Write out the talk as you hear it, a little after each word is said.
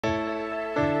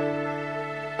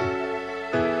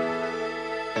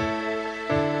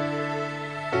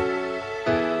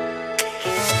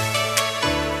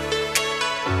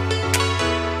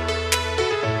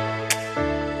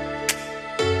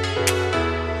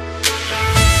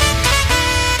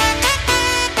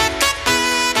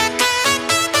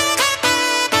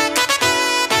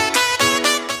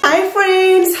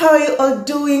how are you all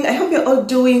doing? I hope you're all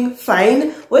doing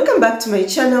fine. Welcome back to my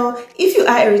channel. If you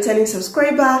are a returning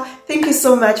subscriber, thank you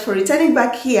so much for returning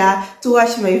back here to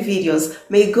watch my videos.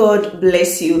 May God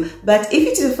bless you. But if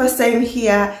it is the first time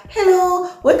here,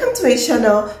 hello, welcome to my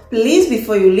channel. Please,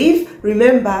 before you leave,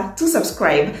 remember to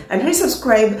subscribe. And when you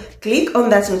subscribe, click on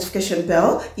that notification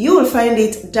bell. You will find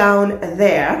it down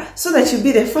there so that you'll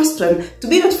be the first one to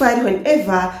be notified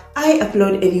whenever I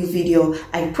upload a new video.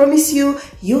 I promise you,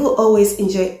 you will always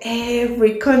enjoy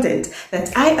every content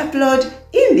that I upload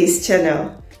in this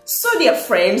channel. So dear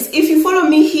friends, if you follow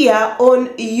me here on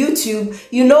YouTube,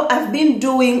 you know I've been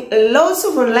doing lots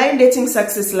of online dating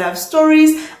success love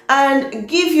stories and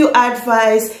give you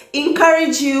advice,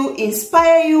 encourage you,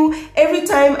 inspire you. Every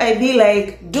time I be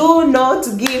like, do not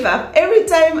give up. Every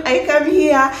time I come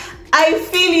here, I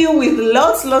fill you with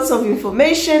lots of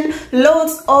information,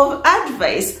 lots of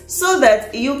advice so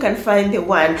that you can find the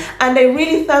one. And I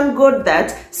really thank God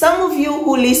that some of you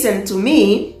who listen to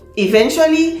me,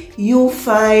 eventually you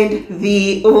find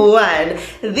the one.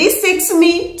 This takes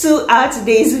me to our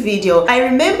today's video. I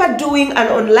remember doing an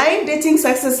online dating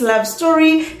success love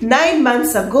story 9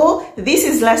 months ago. This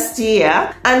is last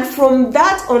year. And from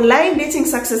that online dating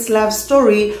success love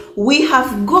story, we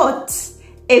have got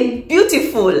a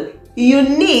beautiful,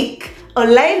 unique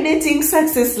online dating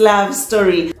success love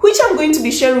story, which I'm going to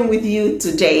be sharing with you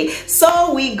today.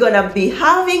 So we're gonna be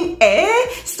having a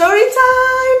story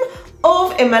time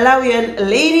of a Malawian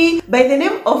lady by the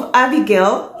name of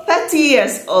Abigail, 30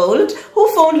 years old,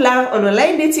 who found love on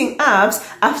online dating apps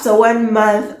after 1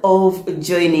 month of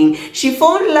joining. She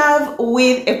found love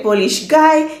with a Polish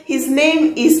guy. His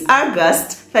name is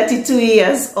August, 32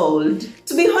 years old.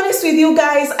 To be honest with you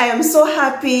guys, I am so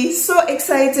happy, so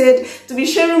excited to be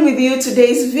sharing with you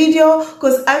today's video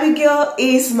because Abigail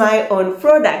is my own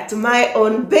product, my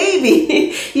own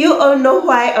baby. You all know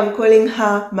why I'm calling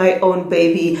her my own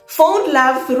baby. Found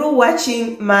love through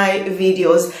watching my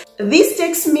videos. This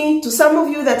takes me to some of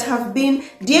you that have been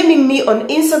DMing me on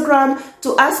Instagram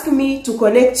to ask me to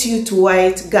connect you to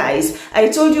white guys. I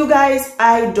told you guys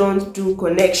I don't do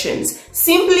connections.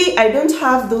 Simply, I don't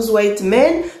have those white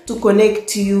men to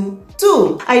connect you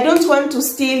to. I don't want to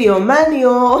steal your money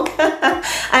or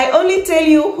I only tell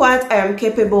you what I am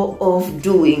capable of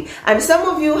doing. And some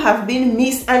of you have been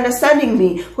misunderstanding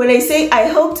me when I say I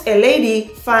helped a lady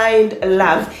find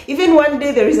love. Even one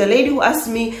day there is a lady who asked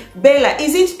me, Bella,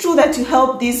 is it true that you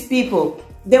help these people?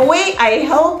 The way I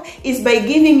help is by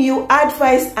giving you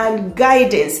advice and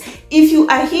guidance. If you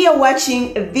are here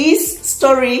watching this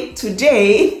story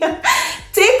today,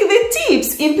 take the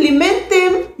tips, implement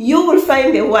them, you will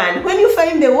find the one. When you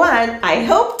find the one, I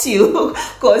helped you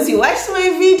because you watched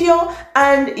my video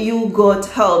and you got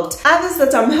helped. Others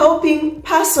that I'm helping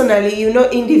personally, you know,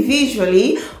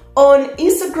 individually, on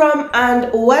Instagram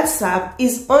and WhatsApp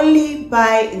is only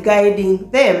by guiding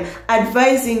them,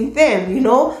 advising them, you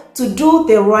know, to do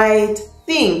the right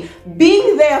thing,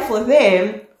 being there for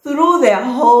them through their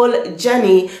whole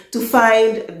journey to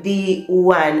find the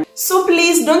one. So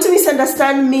please don't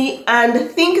misunderstand me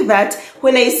and think that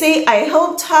when I say I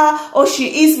helped her or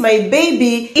she is my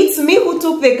baby, it's me who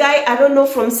took the guy, I don't know,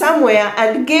 from somewhere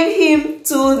and gave him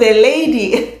to the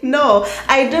lady. No,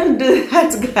 I don't do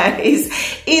that, guys.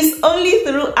 It's only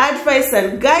through advice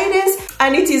and guidance,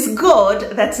 and it is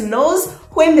God that knows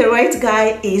when the right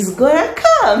guy is gonna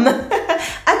come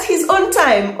at his own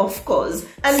time, of course.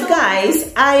 And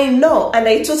guys, I know and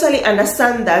I totally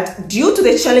understand that due to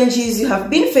the challenges you have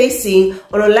been facing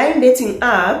on online dating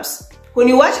apps, when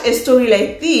you watch a story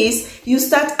like this, you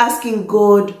start asking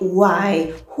God,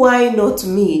 why? Why not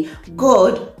me?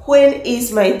 God, when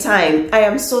is my time? I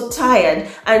am so tired.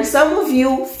 And some of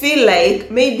you feel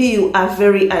like maybe you are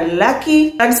very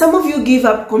unlucky, and some of you give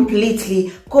up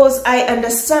completely, because I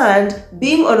understand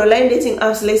being on online dating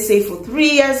apps, let's say for 3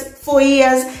 years, 4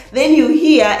 years, then you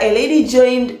hear a lady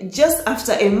joined just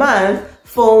after a month,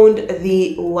 found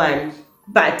the one.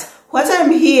 But what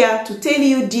I'm here to tell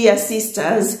you, dear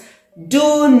sisters,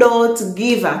 do not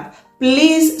give up.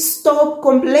 Please stop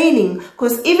complaining,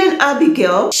 because even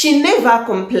Abigail, she never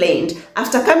complained.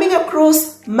 After coming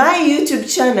across my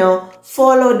YouTube channel,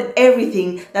 followed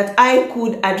everything that I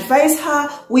could advise her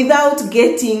without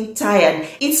getting tired.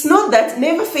 It's not that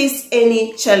never faced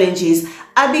any challenges.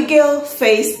 Abigail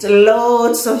faced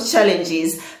lots of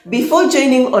challenges before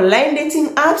joining online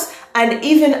dating apps and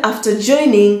even after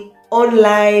joining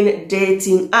online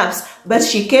dating apps, but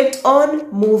she kept on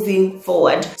moving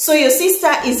forward. So your sister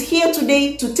is here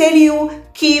today to tell you,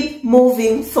 keep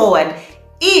moving forward.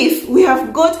 If we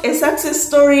have got a success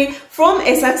story from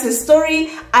a success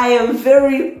story, I am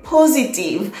very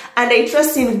positive and I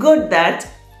trust in God that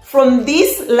from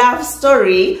this love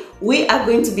story, we are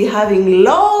going to be having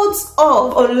loads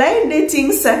of online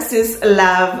dating success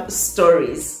love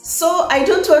stories. So I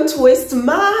don't want to waste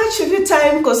much of your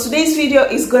time because today's video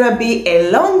is gonna be a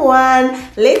long one.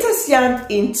 Let us jump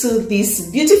into this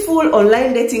beautiful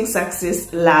online dating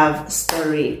success love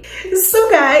story.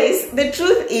 So guys, the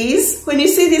truth is, when you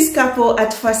see this couple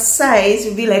at first sight,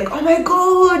 you'll be like, oh my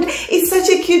god, it's such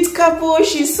a cute couple,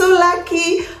 she's so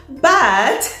lucky.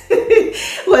 But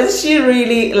was she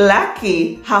really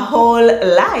lucky her whole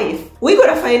life? We're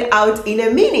gonna find out in a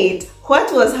minute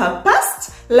what was her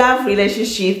past love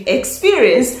relationship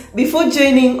experience before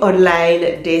joining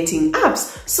online dating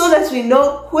apps, so that we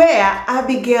know where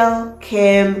Abigail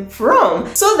came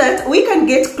from, so that we can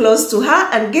get close to her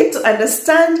and get to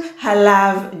understand her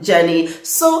love journey.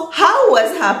 So how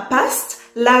was her past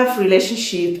love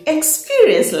relationship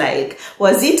experience like?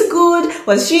 Was it good?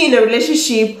 Was she in a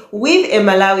relationship with a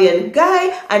Malawian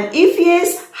guy? And if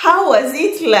yes, how was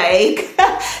it like?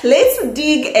 Let's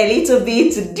dig a little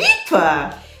bit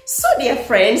deeper. So dear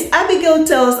friends, Abigail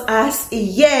tells us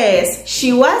yes,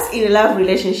 she was in a love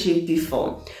relationship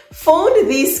before, found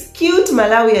this cute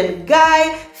Malawian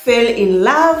guy, fell in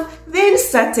love, then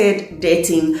started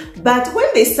dating. But when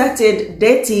they started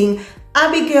dating,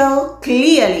 Abigail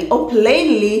clearly or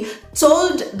plainly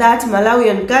told that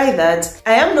Malawian guy that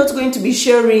I am not going to be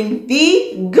sharing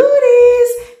the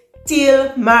goodies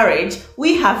till marriage.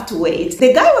 We have to wait.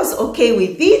 The guy was okay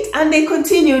with it and they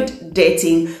continued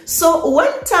dating. So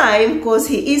one time, because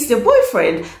he is the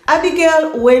boyfriend,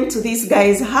 Abigail went to this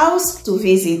guy's house to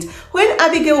visit. When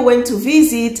Abigail went to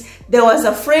visit, there was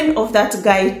a friend of that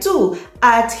guy too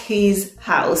at his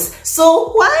house.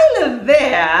 So while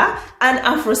there, an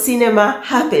Afro cinema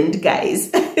happened, guys.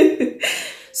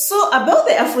 So about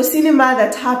the Afro cinema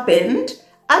that happened,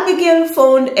 Abigail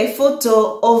found a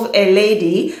photo of a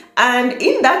lady, and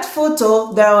in that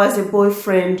photo there was a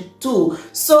boyfriend too.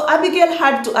 So Abigail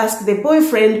had to ask the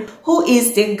boyfriend who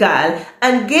is the girl,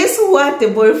 and guess what the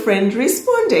boyfriend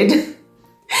responded?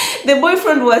 The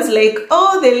boyfriend was like,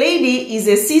 oh, the lady is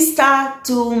a sister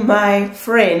to my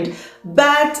friend.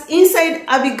 But inside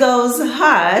Abigail's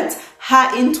heart,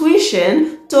 her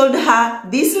intuition told her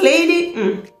this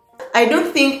lady, I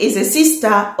don't think is a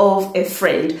sister of a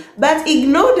friend, but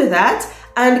ignored that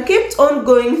and kept on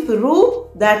going through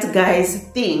that guy's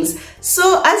things.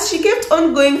 So as she kept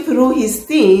on going through his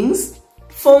things,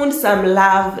 found some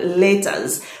love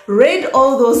letters, read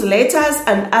all those letters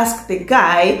and asked the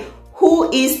guy,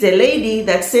 who is the lady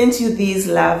that sent you these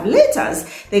love letters?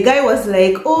 The guy was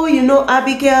like, oh, you know,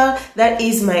 Abigail, that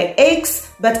is my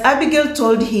ex. But Abigail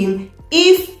told him,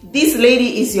 if this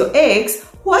lady is your ex,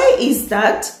 why is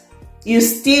that you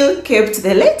still kept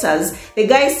the letters? The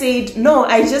guy said, no,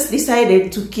 I just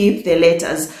decided to keep the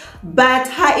letters. But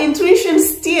her intuition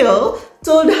still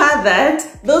told her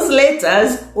that those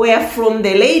letters were from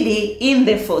the lady in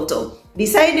the photo.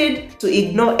 Decided to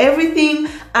ignore everything,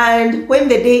 and when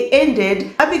the day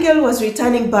ended, Abigail was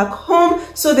returning back home,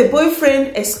 so the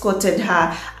boyfriend escorted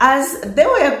her. As they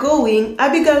were going,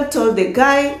 Abigail told the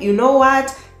guy, you know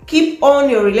what, keep on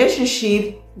your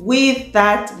relationship with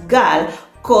that girl,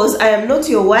 because I am not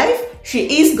your wife,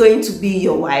 she is going to be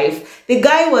your wife. The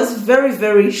guy was very,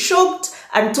 very shocked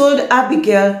and told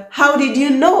Abigail, how did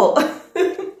you know?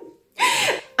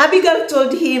 Abigail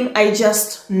told him, I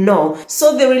just know.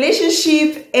 So the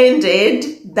relationship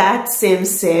ended that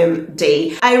same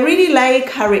day. I really like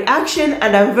her reaction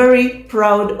and I'm very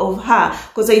proud of her,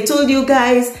 because I told you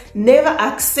guys, never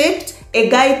accept a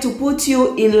guy to put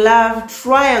you in love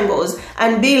triangles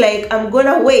and be like, I'm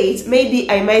gonna wait,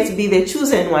 maybe I might be the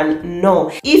chosen one.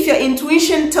 No. If your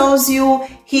intuition tells you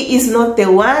he is not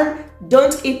the one,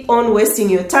 don't keep on wasting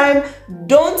your time.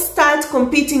 Don't start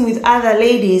competing with other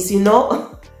ladies, you know,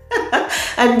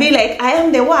 and be like, I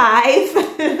am the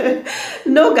wife.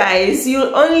 No, guys,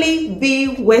 you'll only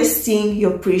be wasting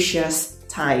your precious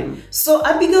time. So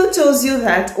Abigail tells you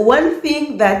that one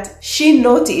thing that she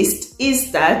noticed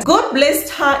is that God blessed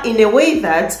her in a way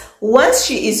that once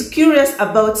she is curious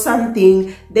about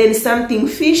something, then something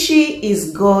fishy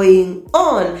is going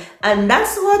on. And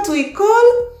that's what we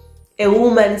call a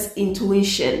woman's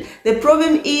intuition. The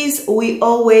problem is we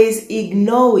always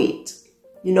ignore it.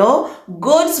 You know,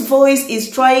 God's voice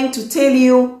is trying to tell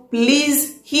you,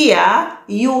 please, here,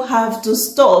 you have to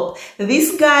stop.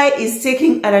 This guy is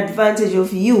taking an advantage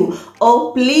of you.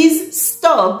 Or please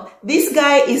stop. This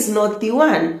guy is not the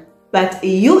one. But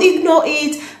you ignore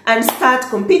it and start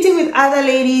competing with other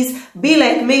ladies. Be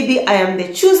like, maybe I am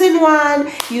the chosen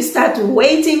one. You start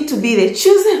waiting to be the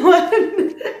chosen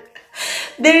one.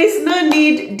 There is no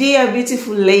need, dear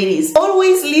beautiful ladies.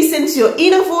 Always listen to your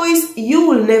inner voice. You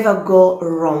will never go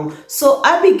wrong. So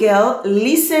Abigail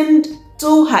listened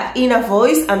to her inner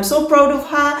voice. I'm so proud of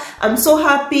her. I'm so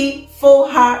happy for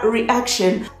her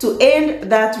reaction to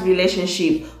end that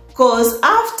relationship. Because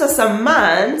after some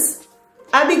months,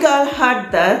 Abigail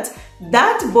heard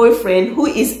that boyfriend, who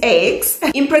is ex,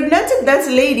 impregnated that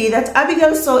lady that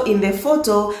Abigail saw in the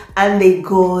photo, and they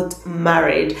got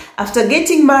married. After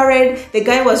getting married, the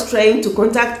guy was trying to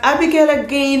contact Abigail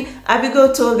again.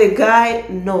 Abigail told the guy,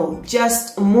 no,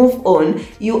 just move on.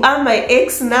 You are my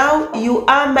ex now. You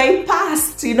are my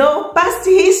past, you know, past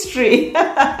history.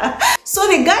 So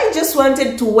the guy just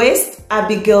wanted to waste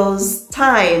Abigail's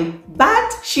time,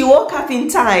 but she woke up in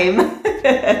time.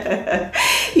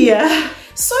 Yeah.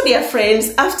 So dear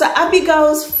friends, after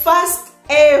Abigail's first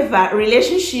ever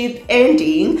relationship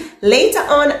ending, later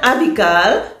on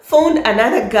Abigail found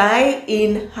another guy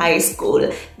in high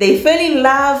school. They fell in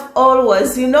love. All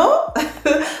was, you know,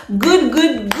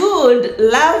 good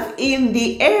love in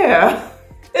the air.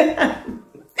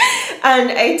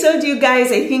 And I told you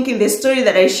guys, I think in the story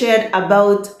that I shared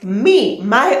about me,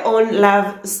 my own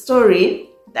love story,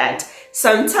 that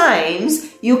sometimes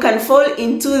you can fall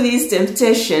into these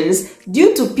temptations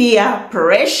due to peer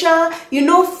pressure. You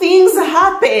know, things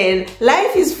happen.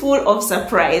 Life is full of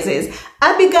surprises.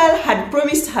 Abigail had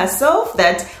promised herself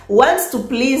that wants to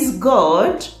please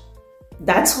God.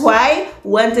 That's why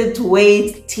wanted to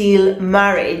wait till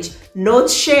marriage, not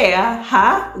share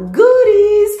her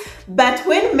goodies. But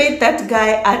when met that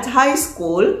guy at high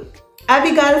school,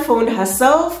 Abigail found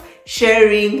herself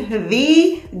sharing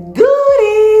the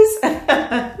goodies.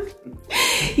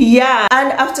 Yeah,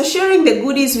 and after sharing the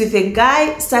goodies with the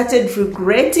guy, started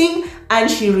regretting, and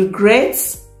she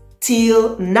regrets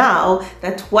till now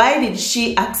that why did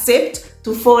she accept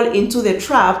to fall into the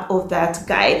trap of that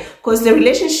guy, because the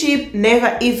relationship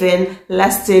never even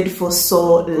lasted for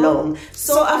so long.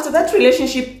 So after that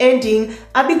relationship ending,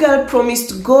 Abigail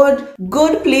promised God,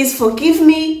 God, please forgive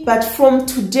me, but from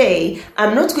today,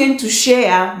 I'm not going to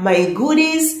share my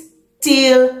goodies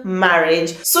till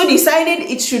marriage. So decided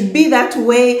it should be that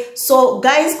way, so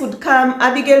guys could come,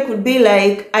 Abigail could be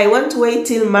like, I want to wait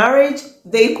till marriage.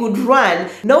 They could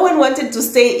run. No one wanted to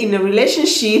stay in a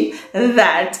relationship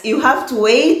that you have to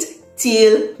wait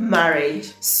till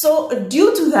marriage. So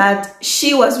due to that,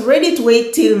 she was ready to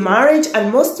wait till marriage,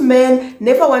 and most men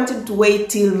never wanted to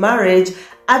wait till marriage.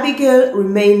 Abigail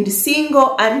remained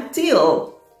single until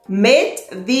met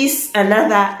this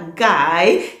another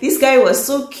guy. This guy was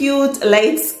so cute,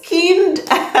 light-skinned,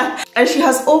 and she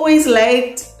has always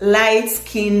liked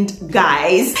light-skinned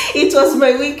guys. It was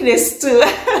my weakness too.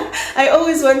 I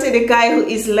always wanted a guy who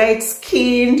is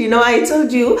light-skinned. You know, I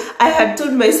told you, I had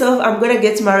told myself I'm gonna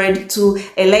get married to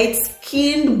a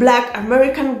light-skinned black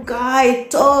American guy,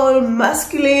 tall,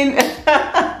 masculine.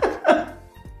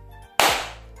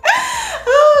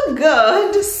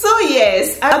 God. So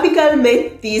yes, Abigail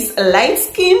met this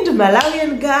light-skinned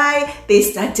Malawian guy. They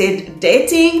started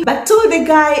dating, but told the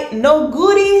guy no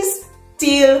goodies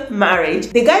till marriage.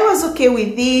 The guy was okay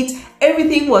with it.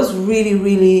 Everything was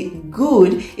really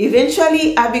good.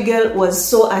 Eventually, Abigail was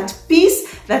so at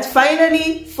peace that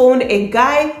finally found a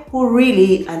guy who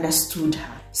really understood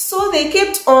her. So they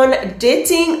kept on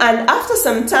dating, and after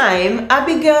some time,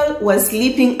 Abigail was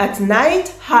sleeping at night,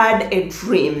 had a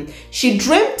dream. She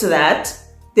dreamt that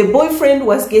the boyfriend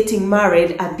was getting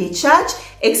married at the church,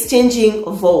 exchanging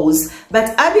vows.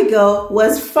 But Abigail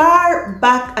was far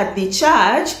back at the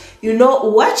church, you know,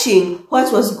 watching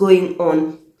what was going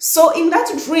on. So in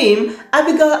that dream,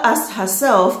 Abigail asked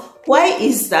herself, why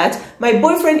is that my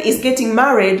boyfriend is getting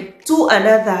married to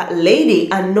another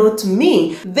lady and not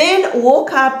me? Then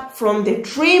woke up from the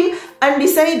dream and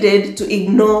decided to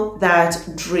ignore that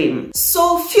dream.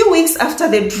 So a few weeks after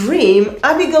the dream,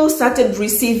 Abigail started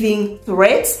receiving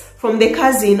threats from the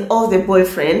cousin of the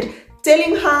boyfriend,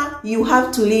 telling her, you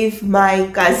have to leave my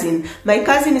cousin. My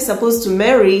cousin is supposed to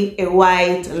marry a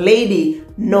white lady,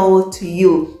 not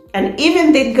you. And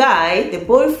even the guy, the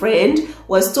boyfriend,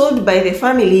 was told by the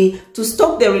family to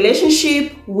stop the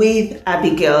relationship with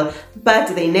Abigail.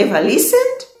 But they never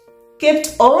listened,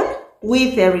 kept on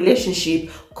with their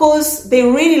relationship because they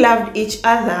really loved each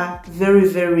other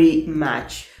very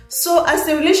much. So as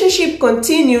the relationship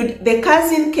continued, the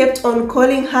cousin kept on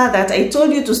calling her that I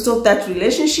told you to stop that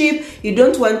relationship. You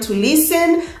don't want to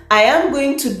listen. I am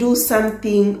going to do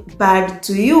something bad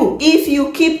to you if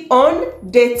you keep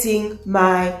on dating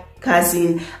my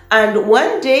cousin. And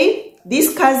one day,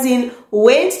 this cousin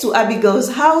went to Abigail's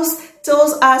house,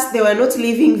 tells us they were not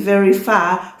living very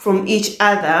far from each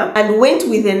other, and went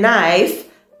with a knife,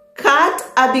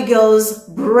 cut Abigail's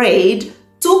braid,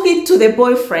 took it to the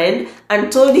boyfriend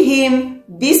and told him,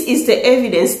 this is the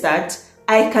evidence that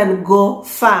I can go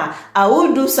far. I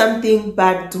will do something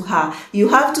bad to her. You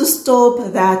have to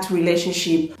stop that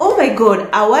relationship. Oh my God,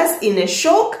 I was in a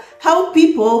shock how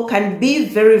people can be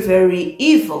very, very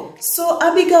evil. So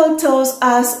Abigail tells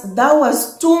us that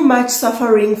was too much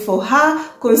suffering for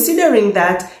her, considering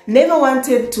that never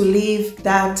wanted to leave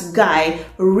that guy,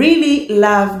 really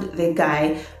loved the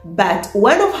guy. But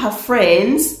one of her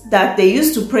friends that they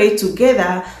used to pray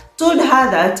together told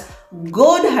her that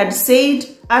God had said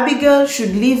Abigail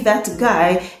should leave that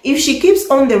guy. If she keeps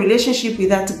on the relationship with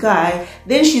that guy,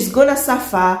 then she's gonna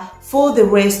suffer for the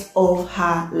rest of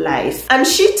her life. And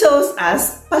she tells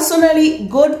us, personally,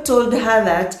 God told her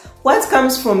that what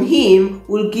comes from him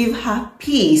will give her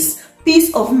peace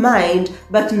of mind,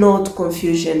 but not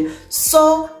confusion.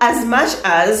 So as much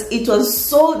as it was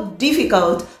so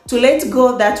difficult to let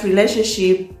go of that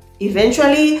relationship,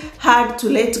 eventually had to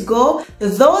let go,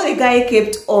 though the guy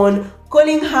kept on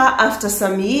calling her after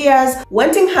some years,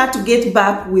 wanting her to get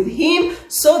back with him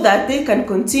so that they can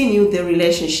continue the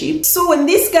relationship. So when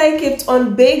this guy kept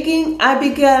on begging,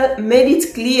 Abigail made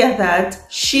it clear that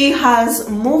she has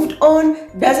moved on,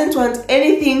 doesn't want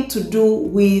anything to do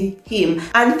with him.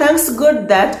 And thanks God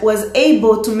that was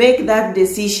able to make that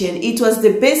decision. It was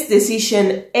the best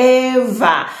decision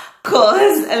ever.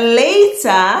 Cause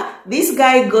later, this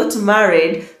guy got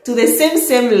married to the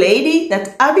same lady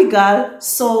that Abigail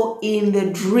saw in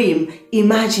the dream.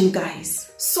 Imagine,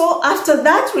 guys. So after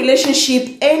that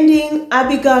relationship ending,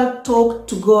 Abigail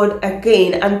talked to God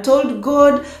again and told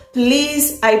God,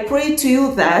 please, I pray to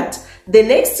you that the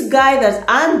next guy that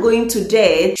I'm going to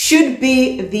date should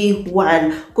be the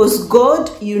one. Because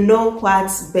God, you know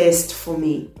what's best for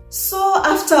me. So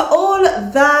after all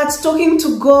that, talking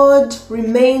to God,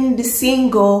 remained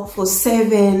single for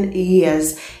 7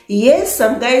 years. Yes,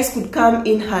 some guys could come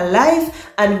in her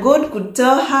life and God could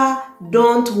tell her,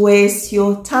 don't waste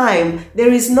your time.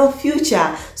 There is no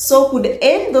future. So could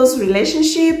end those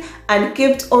relationships and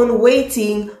kept on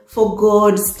waiting for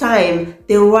God's time,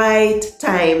 the right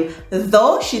time.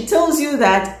 Though she tells you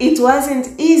that it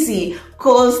wasn't easy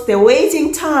because the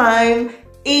waiting time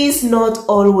is not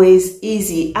always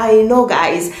easy. I know,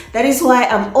 guys. That is why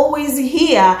I'm always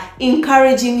here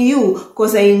encouraging you,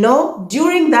 because I know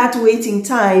during that waiting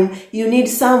time, you need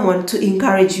someone to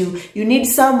encourage you. You need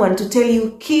someone to tell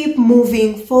you, keep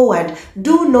moving forward.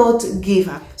 Do not give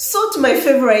up. So to my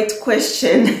favorite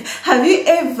question, have you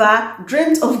ever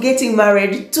dreamt of getting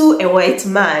married to a white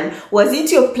man? Was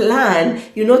it your plan,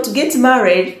 to get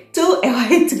married to a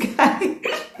white guy?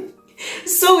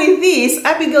 So with this,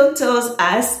 Abigail tells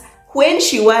us when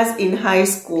she was in high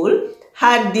school,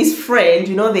 had this friend,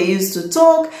 they used to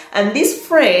talk, and this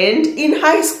friend in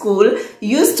high school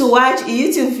used to watch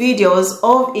YouTube videos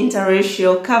of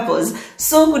interracial couples.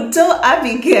 So could tell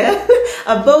Abigail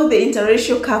about the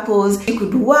interracial couples. You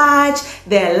could watch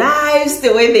their lives,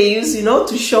 the way they used,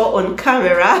 to show on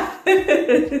camera.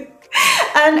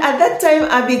 And at that time,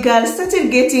 Abigail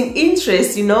started getting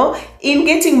interest, in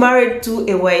getting married to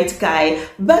a white guy,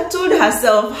 but told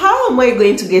herself, how am I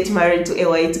going to get married to a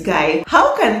white guy?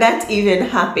 How can that even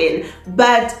happen?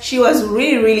 But she was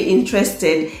really, really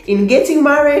interested in getting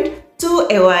married to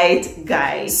a white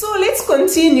guy. So let's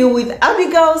continue with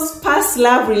Abigail's past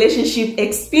love relationship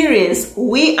experience.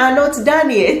 We are not done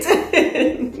yet.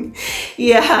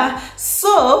 Yeah.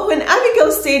 So when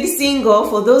Abigail stayed single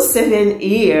for those 7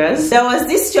 years, there was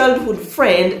this childhood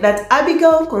friend that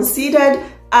Abigail considered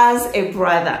as a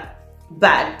brother.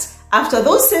 But after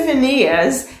those 7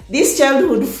 years, this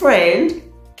childhood friend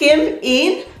came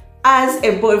in as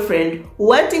a boyfriend,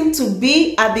 wanting to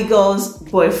be Abigail's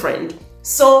boyfriend.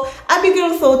 So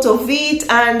Abigail thought of it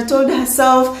and told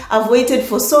herself, I've waited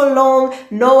for so long,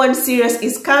 no one serious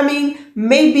is coming,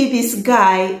 maybe this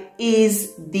guy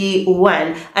is the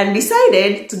one, and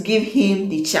decided to give him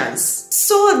the chance.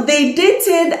 So they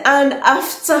dated, and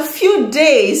after a few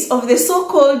days of the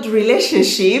so-called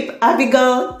relationship,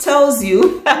 Abigail tells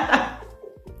you,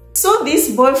 so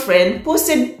this boyfriend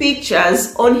posted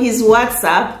pictures on his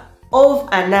WhatsApp of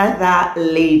another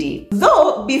lady.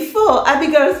 Though before,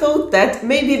 Abigail thought that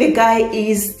maybe the guy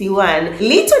is the one.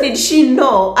 Little did she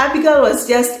know, Abigail was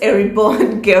just a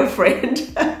reborn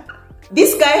girlfriend.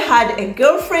 This guy had a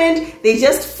girlfriend, they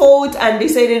just fought and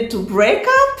decided to break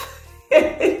up.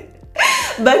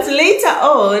 But later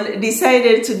on,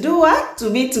 decided to do what? To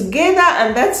be together,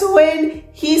 and that's when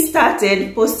he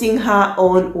started posting her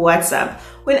on WhatsApp.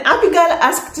 When Abigail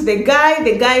asked the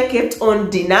guy kept on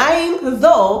denying,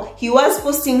 though he was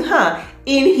posting her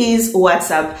in his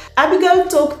WhatsApp. Abigail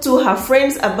talked to her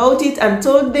friends about it and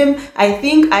told them, I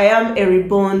think I am a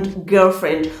reborn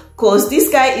girlfriend, because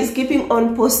this guy is keeping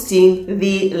on posting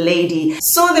the lady.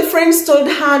 So the friends told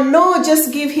her, no,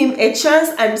 just give him a chance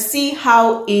and see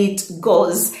how it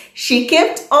goes. She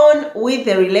kept on with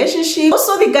the relationship.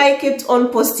 Also, the guy kept on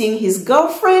posting his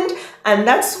girlfriend, and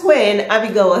that's when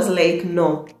Abigail was like,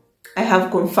 no, I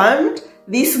have confirmed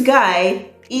this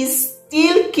guy is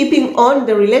still keeping on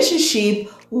the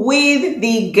relationship with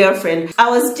the girlfriend. I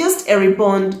was just a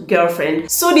reborn girlfriend.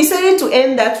 So decided to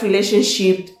end that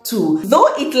relationship too,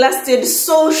 though it lasted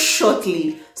so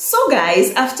shortly. So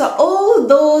guys, after all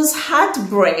those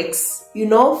heartbreaks, you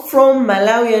know, from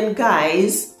Malawian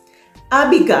guys,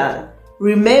 Abigail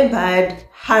remembered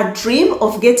her dream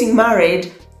of getting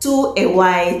married to a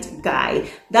white guy.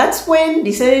 That's when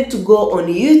decided to go on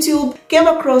YouTube, came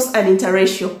across an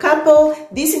interracial couple.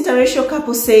 This interracial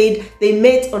couple said they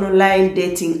met on online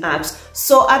dating apps.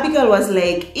 So Abigail was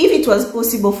like, if it was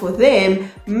possible for them,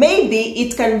 maybe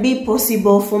it can be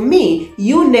possible for me.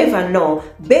 You never know.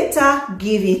 Better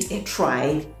give it a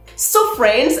try. So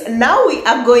friends, now we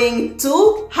are going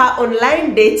to her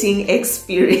online dating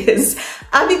experience.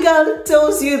 Abigail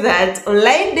tells you that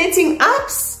online dating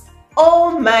apps,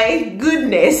 oh my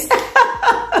goodness.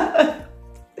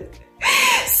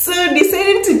 So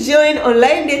decided to join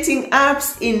online dating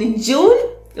apps in June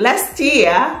last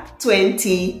year,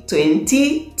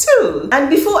 2022. And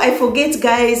before I forget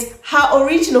guys, her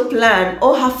original plan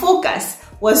or her focus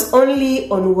was only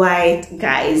on white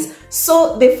guys.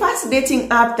 So the first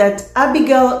dating app that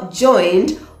Abigail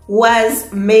joined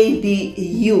was Maybe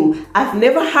You. I've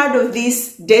never heard of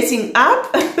this dating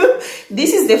app.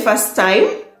 This is the first time.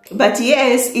 But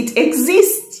yes, it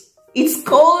exists. It's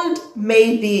called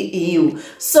Maybe You.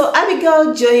 So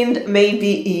Abigail joined Maybe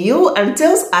You and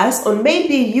tells us on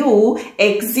Maybe You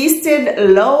existed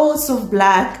lots of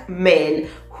black men,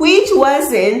 which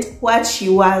wasn't what she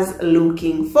was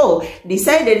looking for.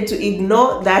 Decided to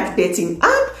ignore that dating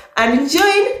app and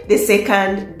join the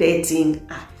second dating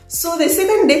app. So the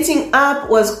second dating app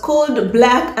was called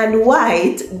Black and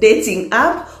White Dating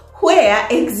App, where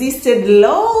existed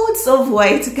lots of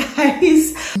white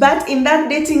guys. But in that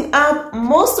dating app,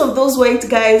 most of those white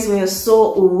guys were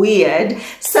so weird.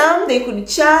 Some, they could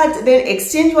chat, then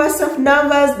exchange WhatsApp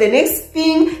numbers. The next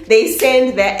thing, they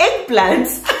send their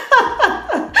eggplants.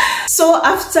 So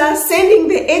after sending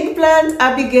the eggplant,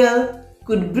 Abigail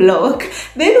could block.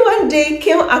 Then one day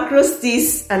came across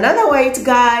another white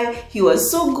guy. He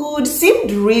was so good,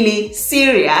 seemed really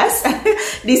serious.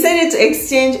 Decided to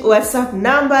exchange WhatsApp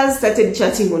numbers, started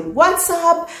chatting on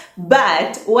WhatsApp.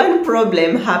 But one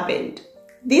problem happened.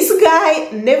 This guy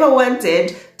never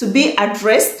wanted to be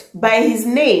addressed by his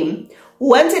name.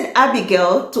 Wanted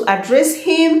Abigail to address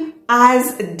him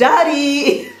as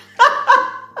Daddy.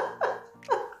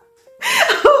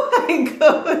 Oh my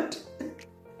God.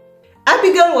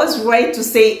 Abigail was right to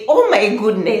say, oh my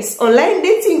goodness, online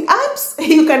dating apps,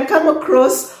 you can come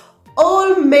across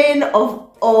all men of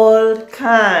all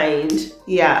kind.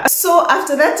 Yeah. So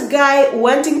after that guy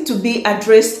wanting to be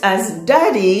addressed as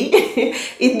Daddy,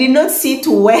 it did not sit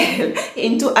well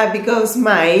into Abigail's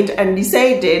mind and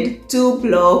decided to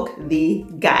block the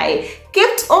guy.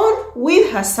 Kept on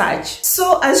with her search.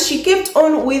 So as she kept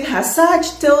on with her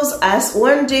search, tells us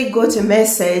one day got a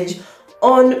message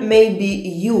on Maybe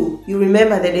You. You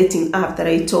remember the dating app that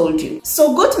I told you.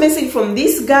 So got message from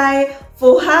this guy.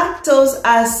 For her, tells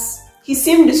us he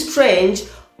seemed strange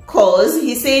because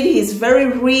he said he's very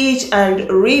rich and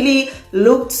really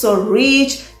looked so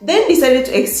rich. Then decided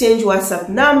to exchange WhatsApp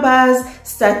numbers,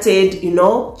 started, you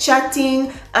know,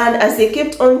 chatting. And as they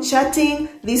kept on chatting,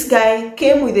 this guy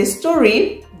came with a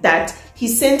story that he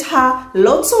sent her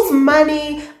lots of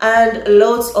money and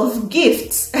lots of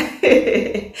gifts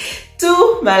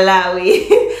to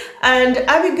Malawi. And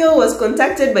Abigail was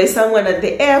contacted by someone at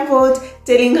the airport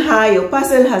telling her, your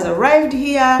parcel has arrived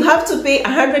here. You have to pay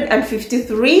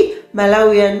 153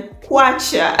 Malawian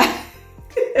kwacha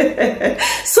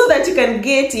so that you can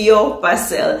get your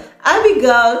parcel.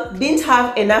 Abigail didn't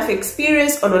have enough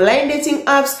experience on online dating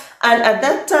apps and at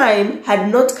that time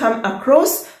had not come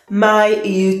across my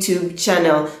YouTube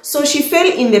channel. So she fell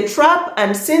in the trap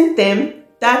and sent them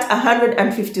that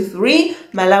 153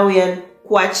 Malawian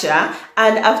kwacha,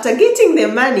 and after getting the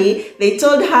money, they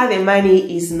told her the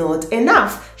money is not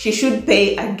enough. She should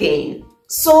pay again.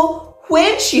 So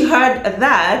when she heard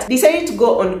that, decided to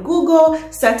go on Google,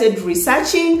 started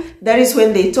researching. That is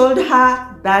when they told her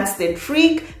that's the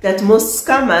trick that most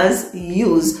scammers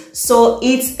use. So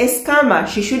it's a scammer.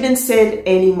 She shouldn't send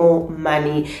any more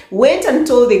money. Went and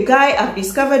told the guy, I've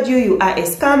discovered you, you are a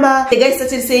scammer. The guy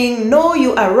started saying, no,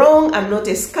 you are wrong, I'm not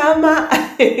a scammer.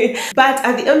 But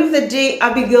at the end of the day,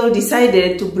 Abigail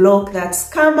decided to block that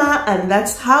scammer, and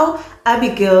that's how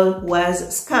Abigail was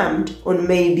scammed on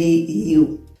Maybe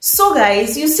You. So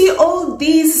guys, you see all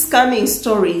these scamming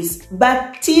stories,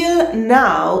 but till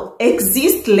now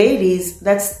exist ladies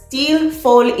that still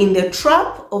fall in the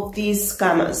trap of these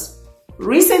scammers.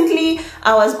 Recently,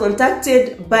 I was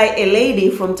contacted by a lady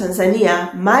from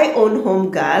Tanzania, my own home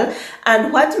girl,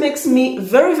 and what makes me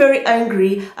very, very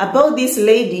angry about this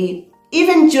lady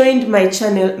even joined my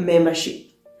channel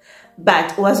membership,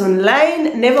 but was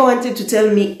online, never wanted to tell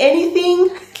me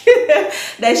anything.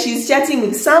 That she's chatting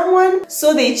with someone.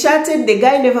 So they chatted, the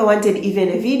guy never wanted even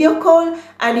a video call,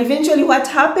 and eventually what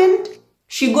happened?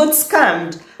 She got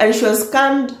scammed, and she was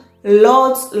scammed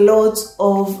lots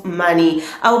of money.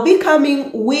 I'll be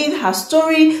coming with her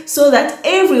story so that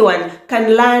everyone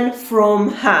can learn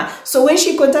from her. So when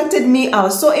she contacted me, I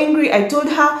was so angry. I told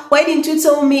her, why didn't you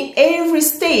tell me every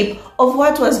step of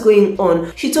what was going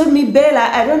on? She told me,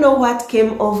 Bella, I don't know what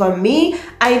came over me.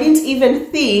 I didn't even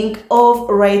think of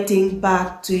writing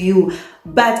back to you,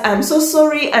 but I'm so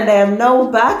sorry and I am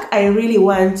now back. I really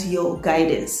want your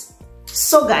guidance.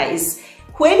 So guys,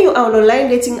 when you are on online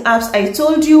dating apps, I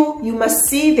told you, you must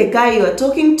see the guy you are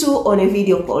talking to on a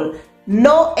video call.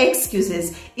 No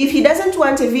excuses. If he doesn't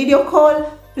want a video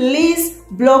call, please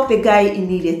block the guy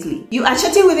immediately. You are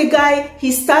chatting with the guy,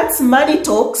 he starts money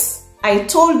talks. I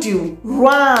told you,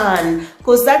 run,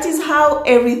 because that is how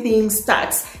everything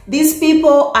starts. These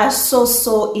people are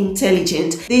so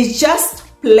intelligent. They just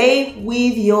play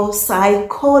with your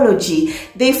psychology.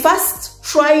 They first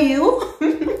try you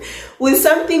with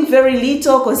something very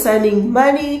little concerning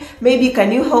money. Maybe,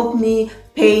 can you help me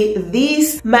pay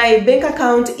this? My bank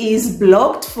account is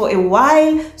blocked for a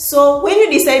while. So when you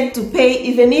decide to pay,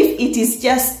 even if it is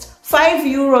just 5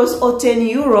 euros or 10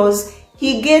 euros,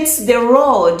 he gets the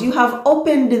rod. You have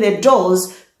opened the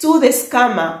doors to the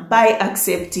scammer by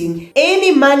accepting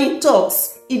any money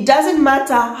talks. It doesn't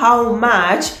matter how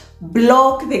much,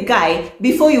 block the guy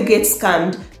before you get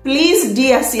scammed. Please,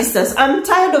 dear sisters, I'm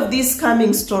tired of these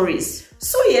scamming stories.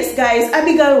 So yes guys,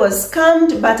 Abigail was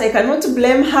scammed, but I cannot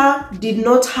blame her. Did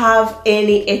not have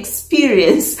any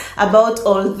experience about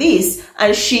all this,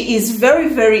 and she is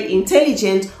very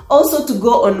intelligent also to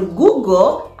go on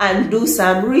Google and do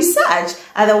some research.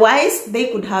 Otherwise,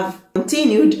 they could have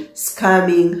continued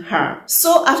scamming her.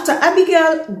 So after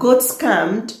Abigail got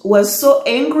scammed, was so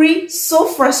angry, so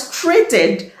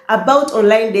frustrated about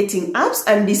online dating apps,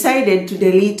 and decided to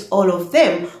delete all of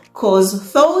them because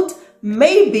thought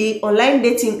maybe online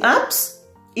dating apps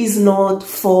is not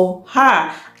for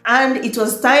her and it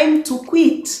was time to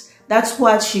quit. That's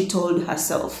what she told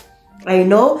herself. I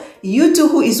know you too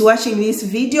who is watching this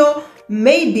video,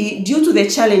 maybe due to the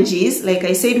challenges, like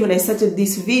I said when I started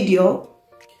this video,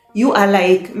 you are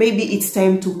like, maybe it's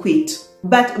time to quit.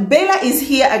 But Bella is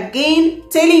here again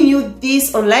telling you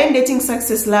this online dating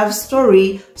success love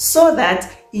story so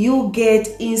that you get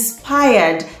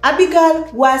inspired.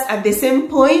 Abigail was at the same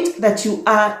point that you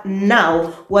are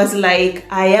now, was like,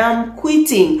 I am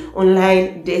quitting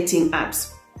online dating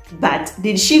apps. But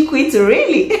did she quit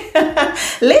really?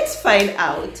 Let's find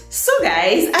out. So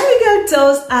guys, Abigail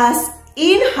tells us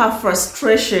in her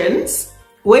frustrations,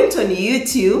 went on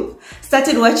YouTube,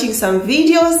 started watching some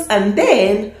videos, and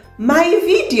then my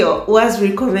video was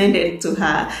recommended to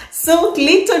her. So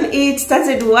clicked on it,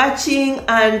 started watching,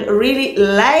 and really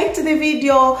liked the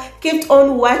video, kept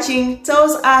on watching,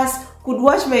 tells us could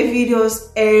watch my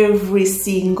videos every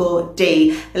single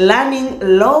day, learning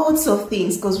lots of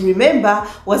things, because remember,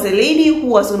 was a lady who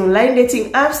was on online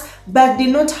dating apps but did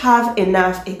not have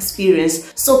enough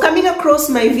experience. So coming across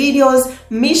my videos,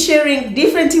 me sharing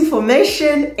different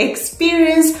information,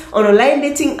 experience on online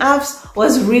dating apps,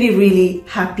 was really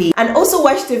happy. And also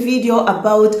watched a video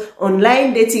about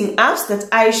online dating apps that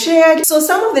I shared. So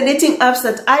some of the dating apps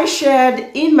that I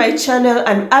shared in my channel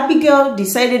and Abigail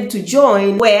decided to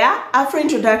join were Afro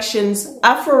Introductions,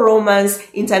 Afro Romance,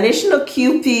 International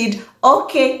Cupid,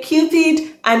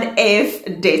 OkCupid, and F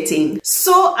Dating.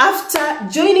 So after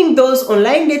joining those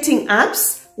online dating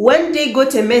apps, one day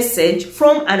got a message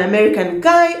from an American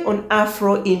guy on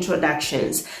Afro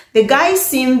Introductions. The guy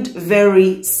seemed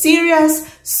very serious,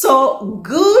 so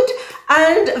good,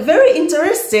 and very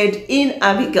interested in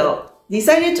Abigail.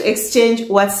 Decided to exchange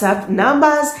WhatsApp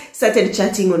numbers, started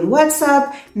chatting on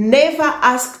WhatsApp, never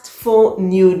asked for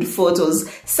nude photos,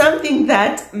 something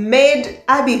that made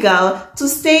Abigail to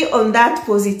stay on that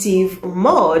positive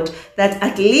mode, that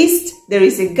at least there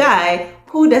is a guy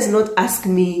who does not ask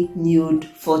me nude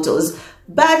photos.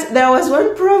 But there was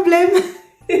one problem.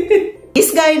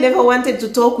 This guy never wanted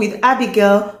to talk with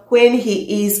Abigail when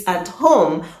he is at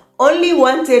home, only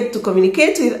wanted to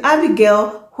communicate with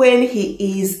Abigail when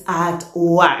he is at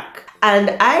work.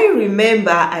 And I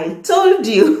remember I told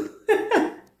you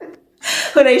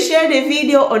when I shared a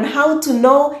video on how to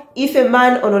know if a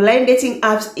man on online dating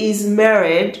apps is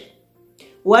married,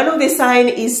 one of the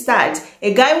signs is that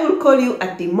a guy will call you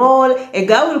at the mall, a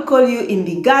guy will call you in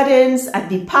the gardens, at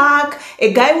the park,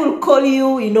 a guy will call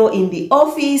you, in the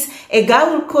office, a guy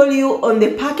will call you on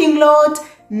the parking lot,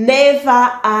 never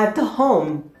at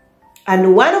home.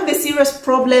 And one of the serious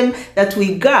problems that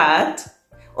we got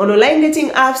on online dating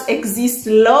apps exists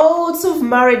loads of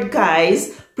married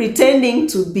guys pretending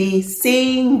to be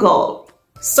single.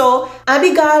 So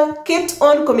Abigail kept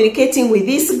on communicating with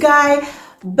this guy,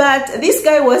 but this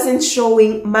guy wasn't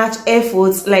showing much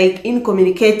efforts like in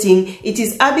communicating. It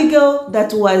is Abigail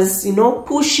that was,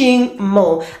 pushing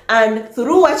more. And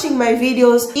through watching my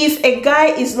videos, if a guy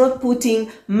is not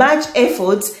putting much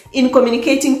efforts in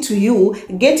communicating to you,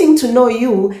 getting to know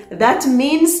you, that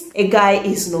means a guy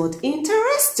is not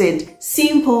interested.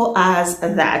 Simple as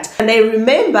that. And I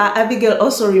remember Abigail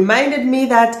also reminded me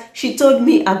that she told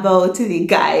me about the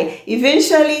guy.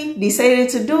 Eventually decided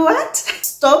to do what?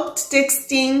 Stopped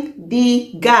texting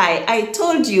the guy. I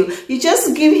told you, you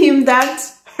just give him that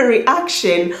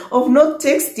reaction of not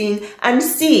texting and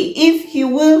see if he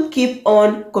will keep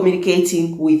on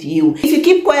communicating with you. If you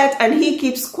keep quiet and he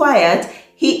keeps quiet,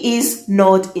 he is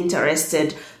not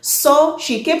interested. So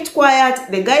she kept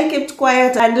quiet, the guy kept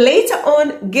quiet, and later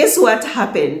on, guess what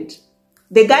happened?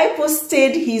 The guy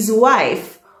posted his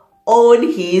wife on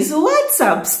his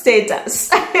WhatsApp status.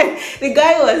 The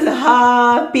guy was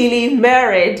happily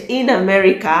married in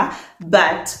America,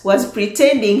 but was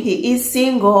pretending he is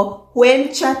single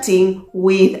when chatting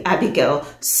with Abigail.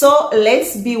 So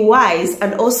let's be wise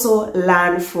and also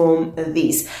learn from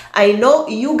this. I know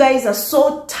you guys are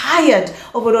so tired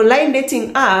of online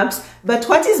dating apps, but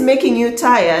what is making you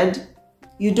tired?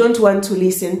 You don't want to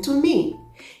listen to me.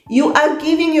 You are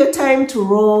giving your time to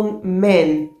wrong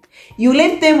men. You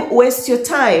let them waste your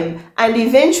time, and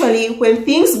eventually when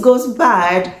things goes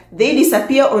bad, they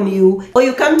disappear on you, or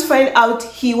you come to find out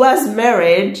he was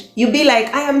married, you be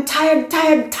like, I am tired,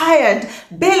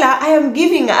 Bella, I am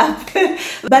giving up.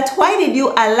 But why did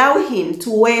you allow him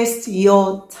to waste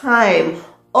your time?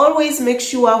 Always make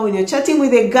sure when you're chatting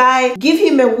with a guy, give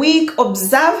him a week,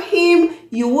 observe him.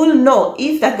 You will know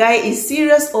if the guy is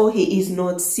serious or he is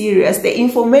not serious. The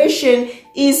information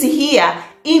is here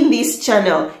in this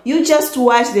channel. You just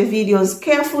watch the videos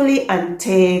carefully and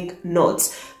take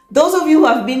notes. Those of you who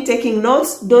have been taking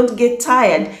notes, don't get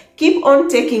tired. Keep on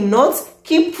taking notes.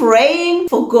 Keep praying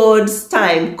for God's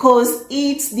time, because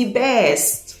it's the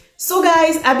best. So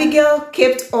guys, Abigail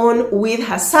kept on with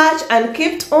her search and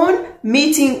kept on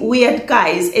meeting weird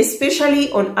guys,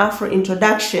 especially on Afro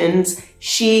introductions,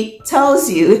 she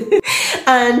tells you.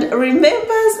 And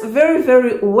remembers very,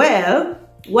 very well,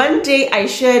 one day I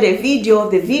shared a video,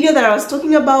 the video that I was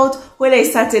talking about when I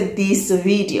started this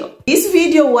video. This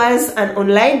video was an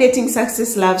online dating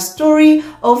success love story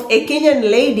of a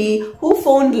Kenyan lady who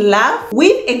found love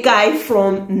with a guy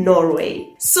from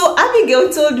Norway. So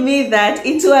Abigail told me that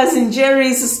it was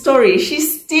Njeri's story. She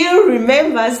still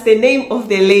remembers the name of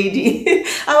the lady.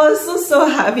 I was so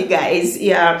happy, guys.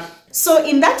 Yeah. So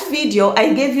in that video,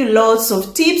 I gave you lots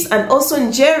of tips, and also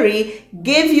Njeri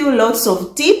gave you lots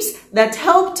of tips that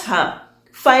helped her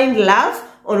find love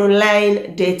on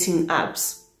online dating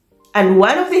apps. And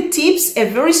one of the tips, a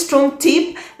very strong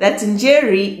tip that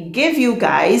Njeri gave you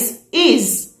guys,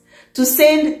 is to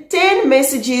send 10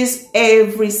 messages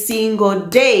every single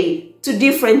day to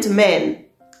different men.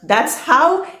 That's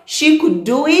how she could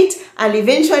do it and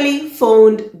eventually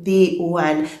found the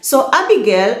one. So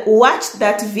Abigail watched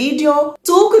that video,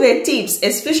 took the tips,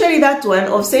 especially that one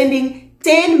of sending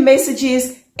 10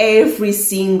 messages every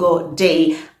single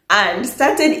day, and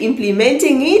started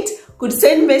implementing it. Could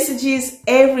send messages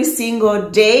every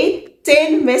single day,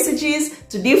 10 messages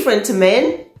to different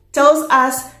men. Tells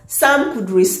us some could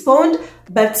respond,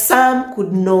 but some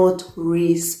could not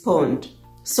respond.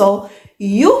 So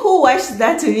you who watched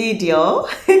that video,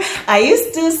 are you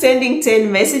still sending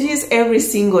 10 messages every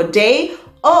single day?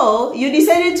 Or you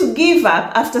decided to give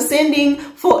up after sending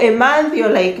for a month?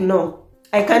 You're like, no,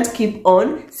 I can't keep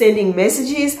on sending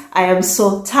messages. I am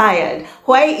so tired.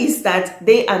 Why is that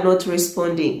they are not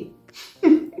responding?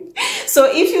 So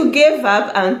if you gave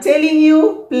up, I'm telling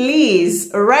you,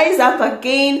 please rise up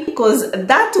again, because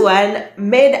that one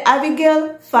made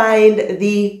Abigail find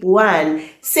the one.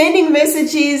 Sending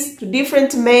messages to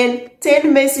different men,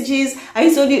 10 messages.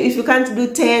 I told you if you can't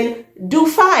do 10, do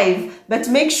 5, but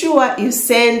make sure you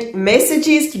send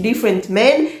messages to different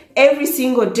men every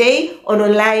single day on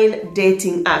online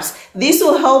dating apps. This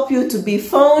will help you to be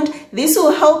found. This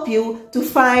will help you to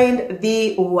find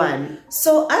the one.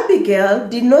 So Abigail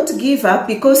did not give up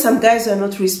because some guys were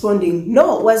not responding.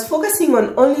 No, was focusing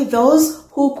on only those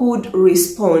who could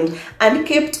respond and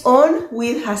kept on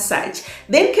with her search.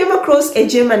 Then came across a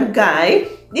German guy.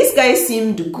 This guy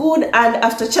seemed good, and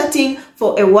after chatting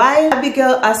for a while,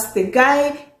 Abigail asked the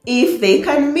guy if they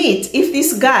can meet, if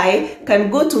this guy can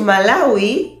go to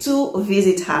Malawi to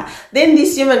visit her. Then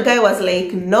this German guy was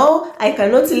like, no, I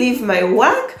cannot leave my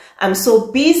work. I'm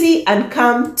so busy and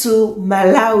come to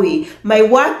Malawi. My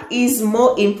work is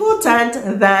more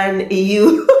important than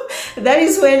you. That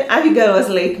is when Abigail was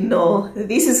like, no,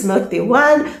 this is not the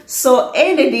one. So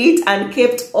ended it and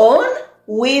kept on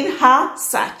with her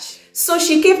search. So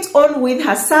she kept on with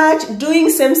her search, doing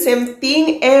same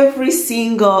thing every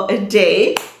single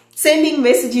day, sending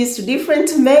messages to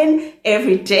different men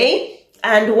every day.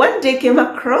 And one day came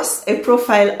across a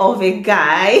profile of a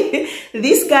guy.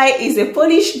 This guy is a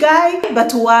Polish guy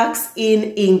but works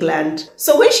in England.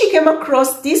 So when she came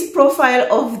across this profile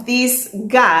of this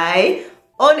guy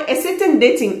on a certain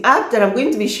dating app that I'm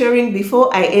going to be sharing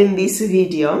before I end this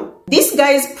video, this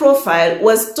guy's profile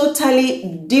was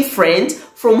totally different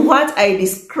from what I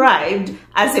described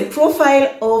as a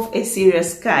profile of a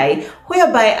serious guy,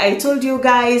 whereby I told you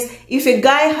guys, if a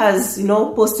guy has,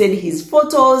 posted his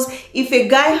photos, if a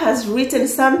guy has written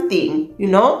something,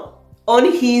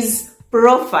 on his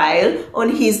profile, on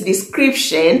his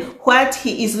description, what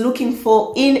he is looking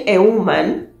for in a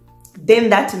woman,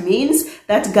 then that means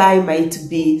that guy might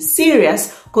be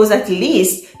serious, because at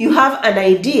least you have an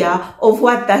idea of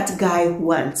what that guy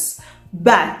wants.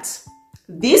 But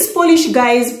this Polish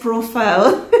guy's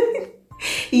profile,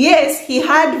 yes, he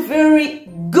had very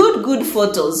good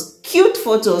photos, cute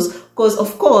photos, because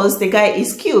of course the guy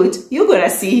is cute. You're gonna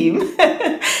see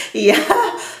him.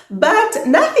 Yeah, but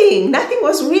nothing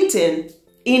was written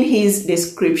in his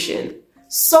description.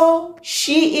 So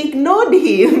she ignored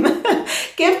him,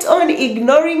 kept on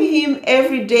ignoring him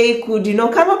every day, could,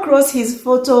 come across his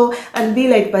photo and be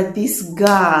like, but this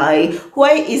guy,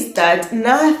 why is that?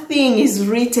 Nothing is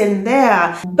written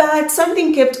there. But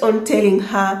something kept on telling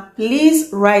her, please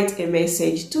write a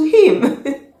message to him.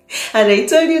 And I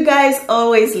told you guys,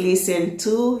 always listen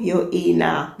to your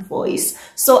inner voice.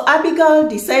 So Abigail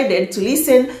decided to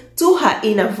listen to her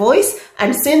inner voice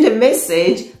and send a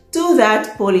message to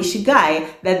that Polish guy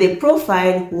that the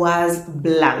profile was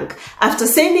blank. After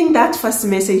sending that first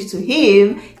message to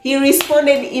him, he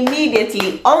responded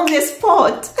immediately on the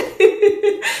spot.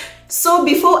 So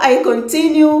before I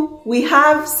continue, we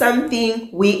have something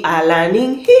we are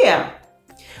learning here.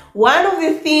 One of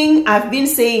the things I've been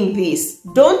saying this,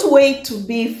 don't wait to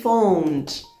be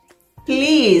found.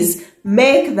 Please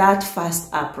make that first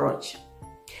approach.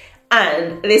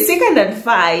 And the second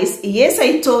advice, yes,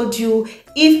 I told you,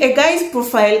 if a guy's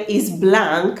profile is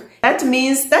blank, that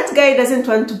means that guy doesn't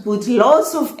want to put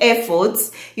lots of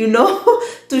efforts,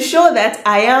 to show that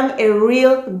I am a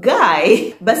real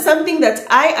guy. But something that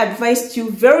I advised you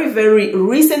very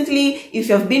recently, if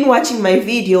you've been watching my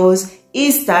videos,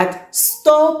 is that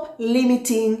stop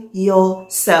limiting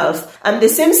yourself. I'm the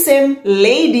same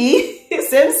lady,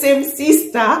 same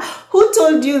sister who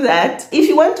told you that if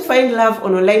you want to find love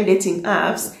on online dating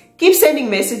apps, keep sending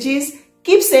messages,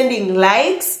 keep sending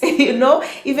likes,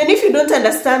 even if you don't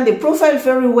understand the profile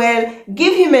very well,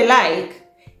 give him a like.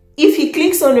 If he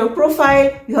clicks on your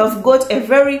profile, you have got a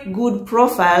very good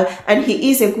profile and he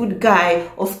is a good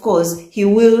guy, of course, he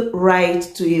will write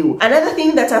to you. Another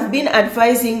thing that I've been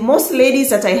advising most ladies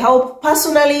that I help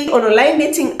personally on online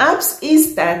dating apps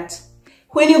is that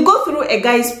when you go through a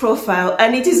guy's profile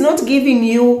and it is not giving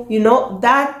you,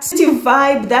 that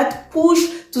vibe, that push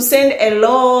to send a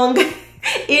long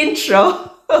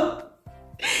intro,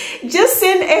 just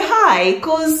send a hi,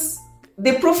 because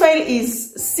the profile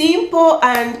is simple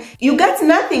and you got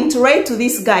nothing to write to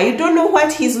this guy. You don't know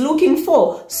what he's looking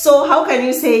for. So how can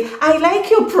you say, I like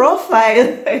your profile?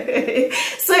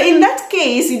 So in that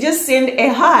case, you just send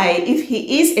a hi if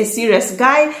he is a serious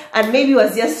guy and maybe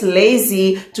was just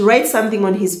lazy to write something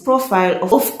on his profile.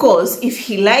 Of course, if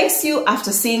he likes you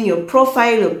after seeing your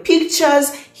profile, your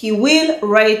pictures, he will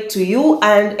write to you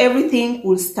and everything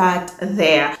will start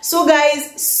there. So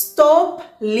guys, stop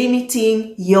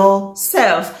limiting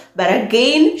yourself. but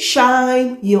again,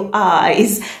 shine your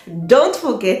eyes. Don't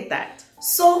forget that.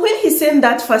 So when he sent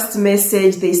that first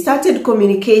message, they started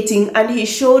communicating and he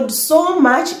showed so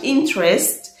much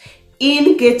interest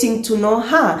in getting to know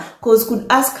her, because could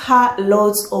ask her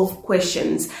lots of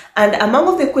questions. And among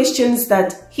of the questions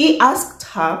that he asked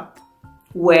her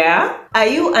were, are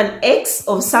you an ex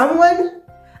of someone?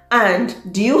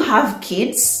 And do you have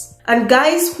kids? And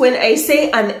guys, when I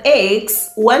say an ex,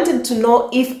 wanted to know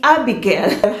if Abigail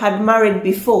had married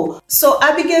before. So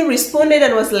Abigail responded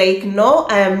and was like, no,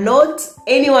 I am not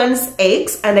anyone's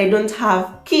ex and I don't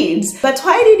have kids. But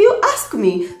why did you ask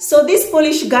me? So this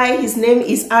Polish guy, his name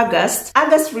is August.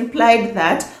 August replied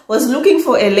that was looking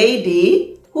for a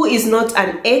lady who is not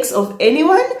an ex of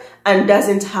anyone and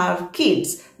doesn't have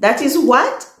kids. That is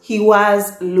what he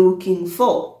was looking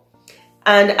for.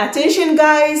 And attention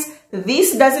guys,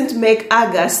 this doesn't make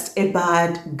August a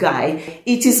bad guy.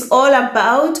 It is all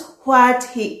about what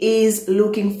he is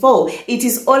looking for. It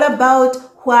is all about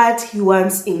what he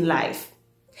wants in life.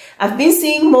 I've been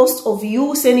seeing most of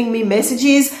you sending me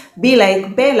messages, be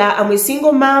like, Bella, I'm a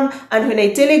single mom, and when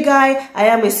I tell a guy I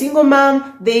am a single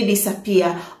mom, they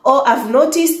disappear. Or I've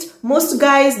noticed most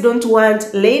guys don't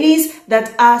want ladies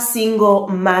that are single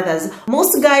mothers.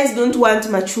 Most guys don't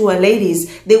want mature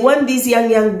ladies. They want these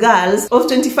young girls of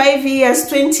 25 years,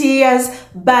 20 years,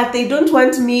 but they don't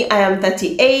want me. I am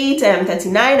 38, I am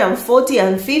 39, I'm 40,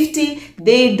 I'm 50.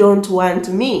 They don't want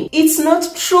me. It's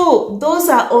not true. Those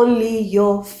are only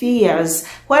your fears.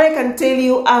 What I can tell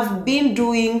you, I've been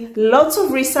doing lots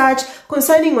of research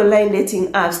concerning online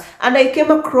dating apps, and I came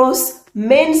across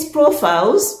men's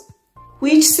profiles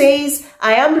which says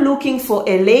I am looking for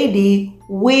a lady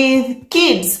with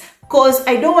kids because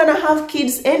I don't want to have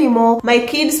kids anymore. My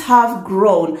kids have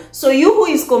grown. So you who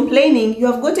is complaining,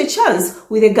 you have got a chance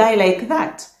with a guy like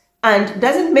that. And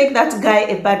doesn't make that guy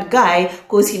a bad guy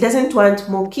because he doesn't want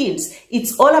more kids.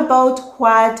 It's all about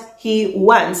what he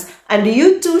wants. And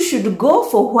you too should go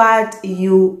for what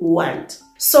you want.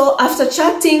 So after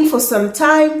chatting for some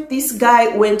time, this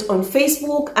guy went on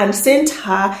Facebook and sent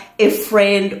her a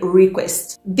friend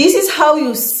request. This is how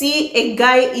you see a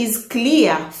guy is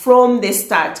clear from the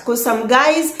start. Because some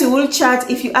guys will chat,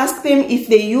 if you ask them if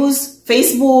they use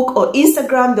Facebook or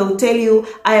Instagram, they'll tell you,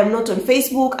 I am not on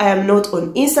Facebook, I am not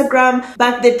on Instagram.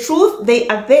 But the truth, they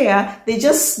are there. They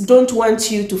just don't want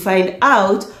you to find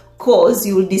out, because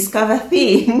you will discover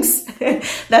things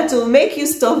that will make you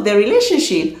stop the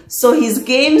relationship. So his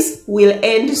games will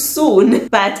end soon.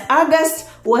 But August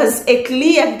was a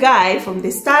clear guy from the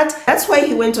start. That's why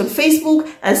he went on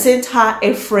Facebook and sent her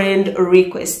a friend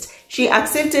request. She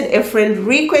accepted a friend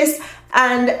request,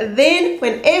 and then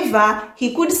whenever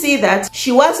he could see that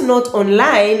she was not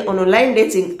online on online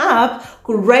dating app,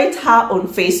 could write her on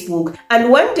Facebook.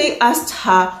 And one day asked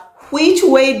her, which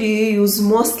way do you use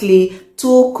mostly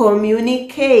to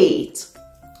communicate?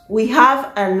 We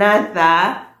have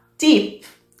another tip.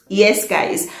 Yes,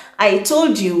 guys, I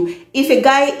told you, if a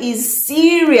guy is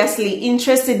seriously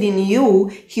interested in you,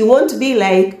 he won't be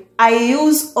like, I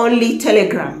use only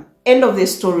Telegram. End of the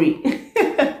story.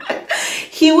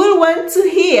 He will want to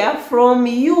hear from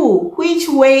you which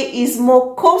way is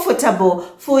more comfortable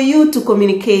for you to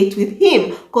communicate with him,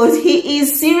 because he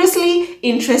is seriously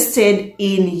interested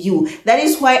in you. That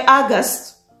is why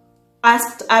August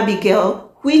asked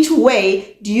Abigail, which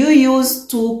way do you use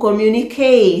to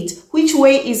communicate? Which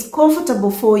way is comfortable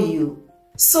for you?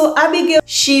 So Abigail,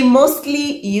 she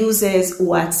mostly uses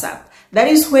WhatsApp. That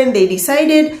is when they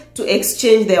decided to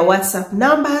exchange their WhatsApp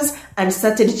numbers and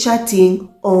started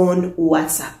chatting on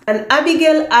WhatsApp. And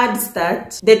Abigail adds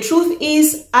that the truth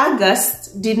is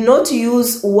August did not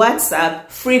use WhatsApp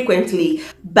frequently,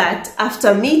 but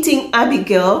after meeting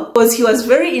Abigail, because he was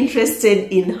very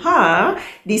interested in her,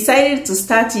 decided to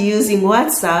start using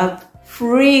WhatsApp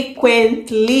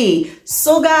frequently.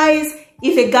 So guys,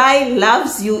 if a guy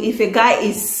loves you, if a guy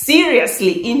is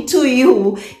seriously into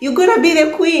you, you're gonna be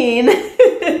the queen.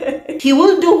 He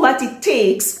will do what it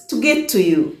takes to get to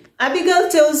you. Abigail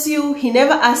tells you he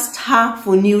never asked her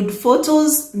for nude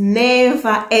photos,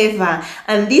 never ever.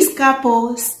 And this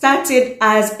couple started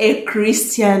as a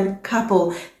Christian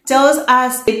couple. Tells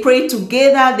us they pray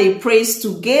together, they praise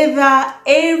together,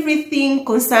 everything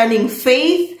concerning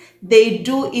faith, they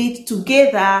do it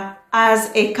together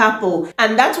as a couple.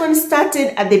 And that one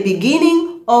started at the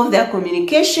beginning of their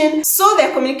communication. So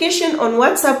their communication on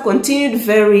WhatsApp continued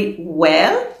very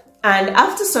well. And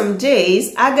after some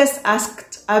days, August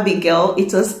asked Abigail,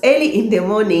 it was early in the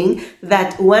morning,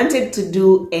 that wanted to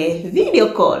do a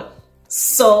video call.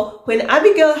 So when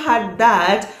Abigail had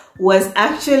that, was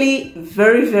actually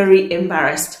very, very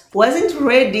embarrassed. Wasn't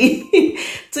ready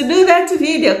to do that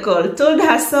video call. Told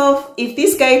herself, if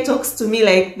this guy talks to me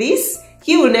like this,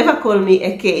 he will never call me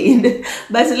again.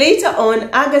 But later on,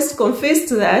 August confessed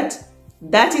that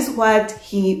that is what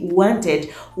he wanted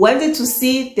to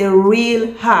see the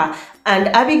real her. And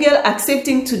Abigail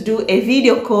accepting to do a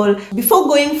video call before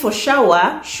going for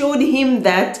shower showed him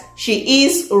that she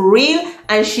is real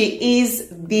and she is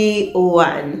the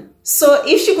one. So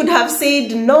if she could have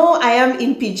said, no, I am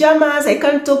in pajamas, I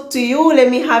can't talk to you, let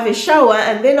me have a shower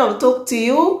and then I'll talk to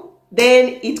you,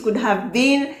 then it could have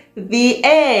been the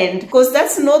end, because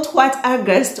that's not what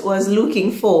August was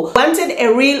looking for. Wanted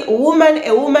a real woman,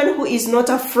 a woman who is not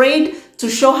afraid to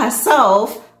show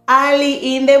herself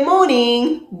early in the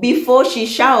morning before she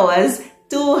showers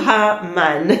to her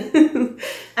man.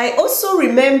 I also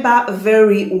remember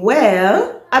very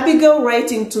well Abigail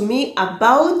writing to me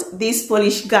about this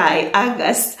Polish guy,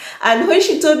 August, and when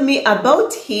she told me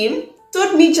about him,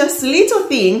 told me just little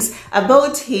things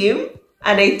about him,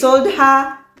 and I told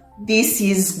her, this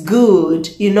is good,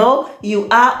 you know, you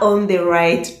are on the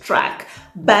right track.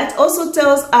 But also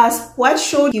tells us what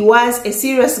showed he was a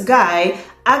serious guy.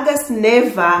 August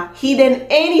never hidden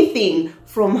anything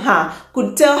from her,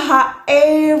 could tell her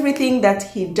everything that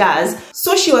he does.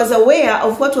 So she was aware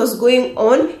of what was going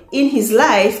on in his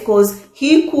life because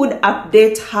he could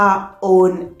update her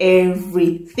on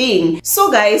everything.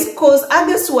 So guys, because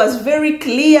August was very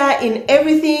clear in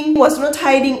everything, was not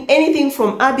hiding anything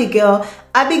from Abigail,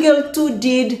 Abigail too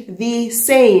did the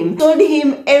same. Told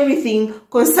him everything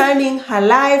concerning her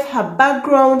life, her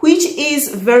background, which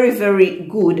is very, very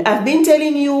good. I've been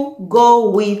telling you, go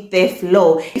with the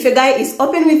flow. If a guy is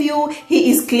open with you, he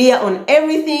is clear on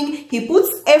everything, he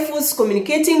puts efforts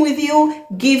communicating with you,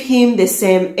 give him the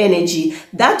same energy.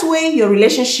 That way your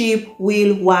relationship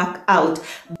will work out.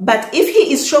 But if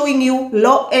he is showing you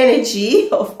low energy,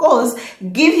 of course,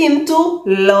 give him to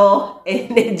low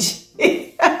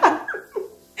energy.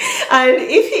 And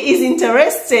if he is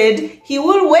interested, he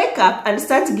will wake up and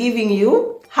start giving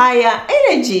you higher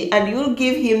energy, and you will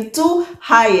give him to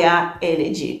higher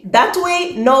energy. That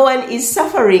way, no one is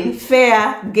suffering.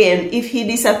 Fair game. If he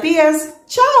disappears,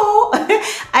 ciao.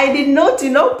 I did not,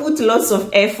 put lots of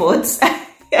efforts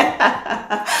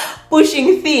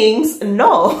pushing things,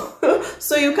 no.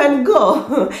 So you can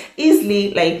go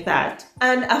easily like that.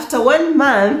 And after 1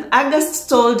 month, August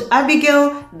told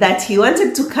Abigail that he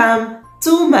wanted to come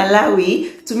to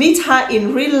Malawi to meet her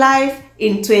in real life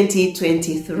in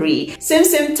 2023.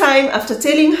 Same time, after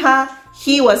telling her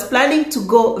he was planning to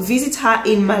go visit her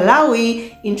in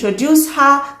Malawi, introduce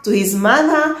her to his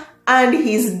mother and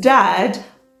his dad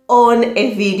on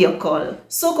a video call.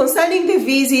 So concerning the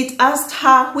visit, asked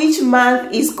her which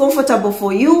month is comfortable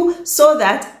for you so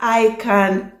that I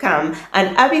can come.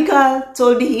 And Abigail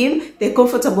told him the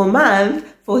comfortable month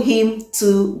for him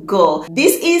to go.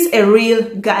 This is a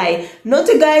real guy, not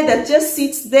a guy that just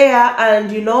sits there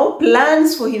and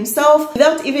plans for himself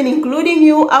without even including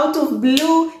you out of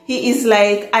blue. He is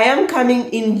like, I am coming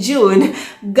in June.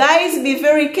 Guys, be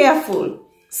very careful.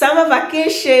 Summer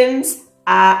vacations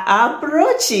are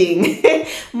approaching.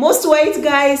 Most white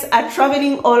guys are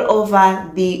traveling all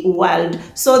over the world.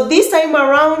 So this time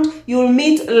around, you'll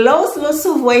meet lots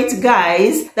of white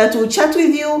guys that will chat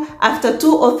with you after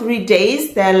 2 or 3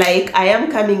 days. They're like, I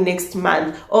am coming next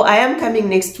month, or I am coming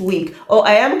next week, or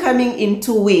I am coming in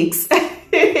 2 weeks.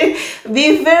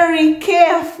 Be very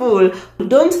careful.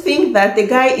 Don't think that the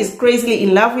guy is crazily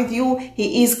in love with you.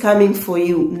 He is coming for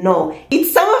you. No,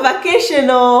 it's summer vacation.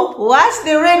 Oh, watch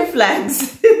the red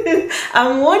flags.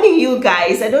 I'm warning you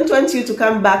guys. I don't want you to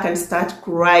come back and start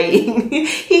crying.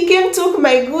 He came, took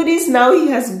my goodies, now he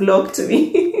has blocked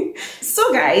me.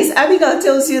 So guys, Abigail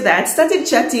tells you that started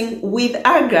chatting with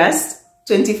August,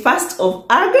 21st of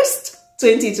August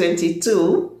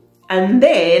 2022, and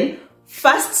then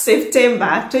 1st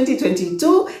September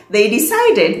 2022, they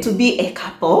decided to be a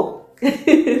couple.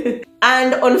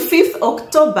 And on 5th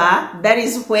October, that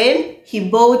is when he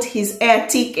bought his air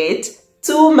ticket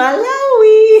to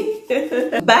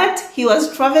Malawi. But he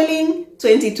was traveling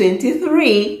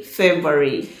 2023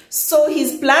 February. So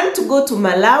his plan to go to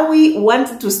Malawi,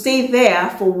 wanted to stay there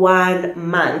for 1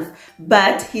 month.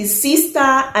 But his sister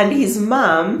and his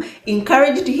mom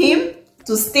encouraged him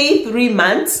to stay 3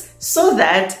 months so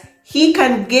that he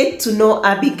can get to know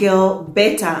Abigail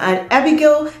better and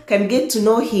Abigail can get to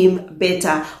know him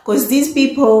better, because these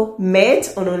people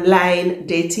met on online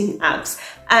dating apps.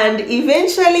 And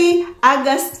eventually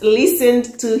August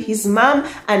listened to his mom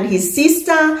and his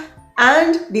sister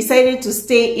and decided to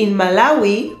stay in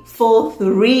Malawi for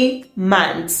 3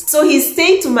 months. So his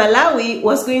stay to Malawi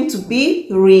was going to be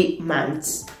 3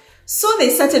 months. So they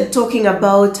started talking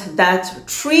about that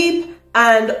trip,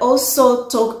 and also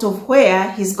talked of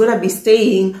where he's gonna be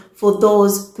staying for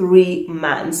those 3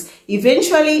 months.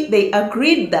 Eventually, they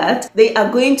agreed that they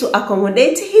are going to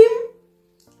accommodate him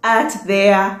at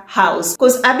their house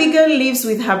because Abigail lives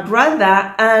with her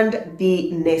brother and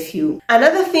the nephew.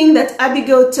 Another thing that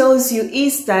Abigail tells you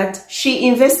is that she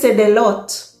invested a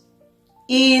lot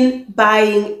in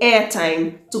buying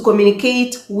airtime to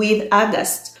communicate with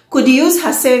August. Could use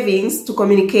her savings to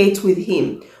communicate with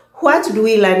him. What do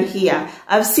we learn here?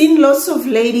 I've seen lots of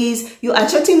ladies, you are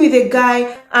chatting with a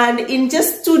guy and in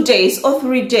just 2 days or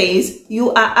 3 days,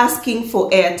 you are asking for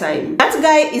airtime. That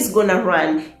guy is gonna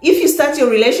run if you start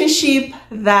your relationship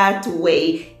that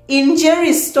way. In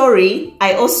Jerry's story,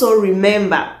 I also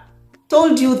remember,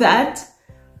 told you that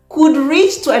could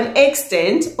reach to an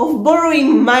extent of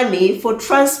borrowing money for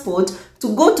transport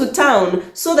to go to town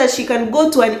so that she can go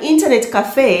to an internet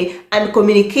cafe and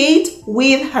communicate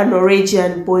with her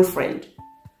Norwegian boyfriend.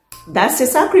 That's a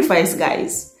sacrifice,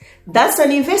 guys. That's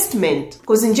an investment.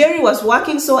 Because Jerry was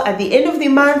working, so at the end of the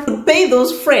month, would pay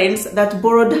those friends that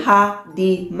borrowed her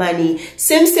the money.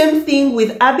 Same thing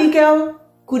with Abigail.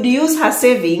 Could use her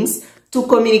savings to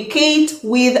communicate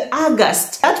with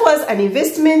August. That was an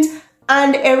investment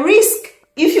and a risk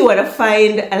if you want to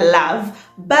find a love.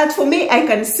 But for me, I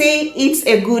can say it's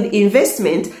a good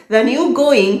investment than you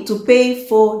going to pay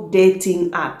for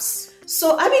dating apps.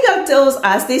 So Abigail tells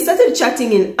us they started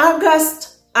chatting in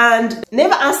August and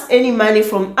never asked any money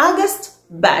from August,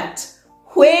 but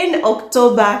when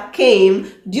October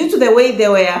came, due to the way they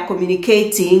were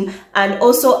communicating and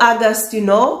also August,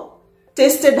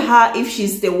 tested her if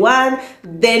she's the one,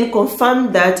 then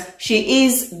confirmed that she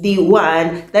is the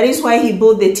one. That is why he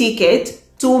bought the ticket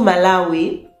to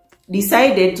Malawi,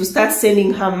 decided to start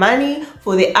sending her money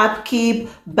for the upkeep,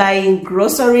 buying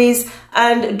groceries,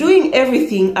 and doing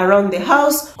everything around the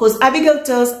house because Abigail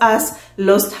tells us,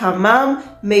 lost her mom.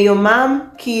 May your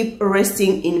mom keep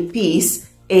resting in peace.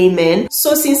 Amen.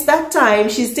 So since that time,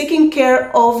 she's taking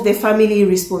care of the family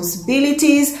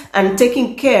responsibilities and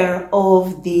taking care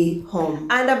of the home.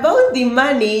 And about the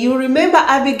money, you remember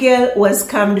Abigail was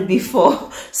scammed before.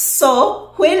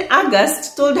 So when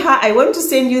August told her, I want to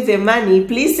send you the money,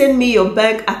 please send me your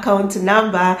bank account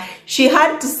number, she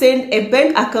had to send a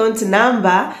bank account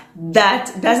number that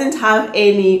doesn't have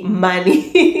any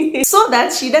money so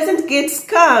that she doesn't get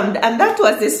scammed. And that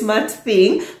was a smart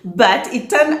thing, but it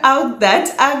turned out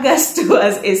that August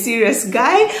was a serious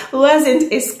guy,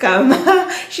 wasn't a scammer.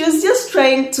 She was just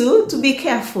trying to be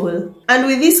careful. And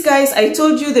with this, guys, I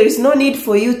told you there is no need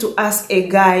for you to ask a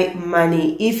guy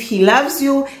money. If he loves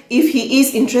you, if he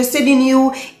is interested in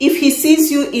you, if he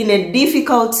sees you in a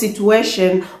difficult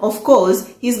situation, of course,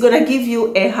 he's gonna give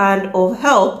you a hand of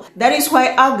help. That is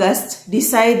why August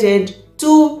decided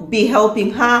to be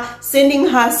helping her, sending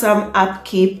her some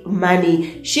upkeep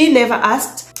money. She never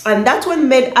asked, and that one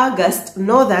made August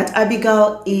know that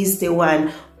Abigail is the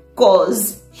one,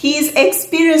 because his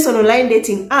experience on online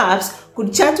dating apps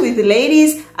could chat with the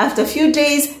ladies. After a few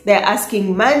days, they're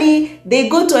asking money. They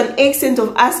go to an extent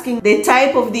of asking the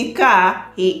type of the car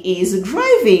he is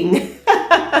driving.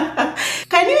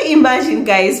 Can you imagine,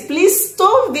 guys? Please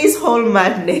stop this whole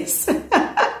madness.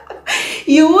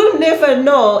 You will never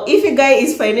know if a guy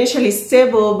is financially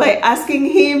stable by asking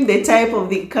him the type of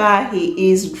the car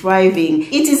he is driving.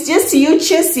 It is just you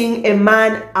chasing a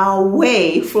man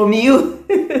away from you.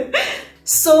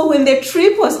 So when the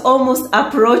trip was almost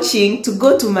approaching to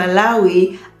go to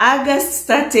Malawi, August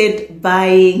started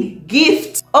buying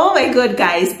gifts. Oh my god,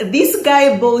 guys, this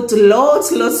guy bought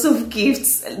lots of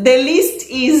gifts. The list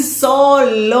is so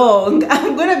long.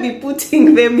 I'm gonna be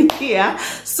putting them here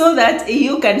so that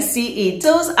you can see it.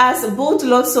 Tells us bought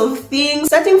lots of things,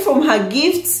 starting from her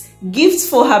gifts, gifts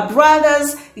for her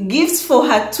brothers, gifts for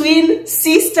her twin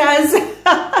sisters.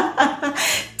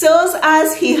 Tells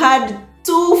us he had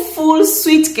 2 full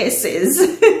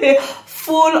suitcases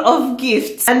full of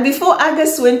gifts. And before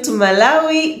August went to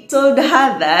Malawi, told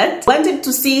her that wanted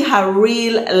to see her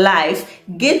real life,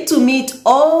 get to meet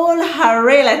all her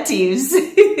relatives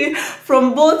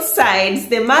from both sides,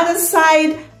 the mother's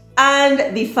side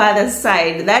and the father's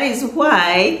side. That is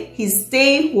why his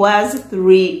stay was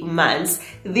 3 months.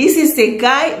 This is a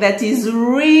guy that is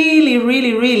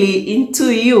really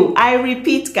into you. I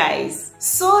repeat, guys.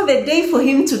 So the day for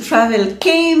him to travel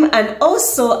came, and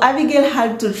also Abigail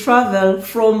had to travel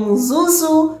from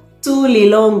Zuzu to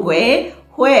Lilongwe,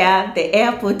 where the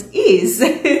airport is.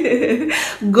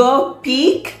 Go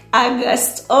pick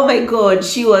August. Oh my god,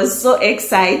 she was so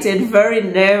excited, very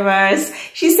nervous.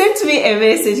 She sent me a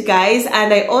message, guys,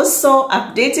 and I also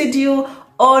updated you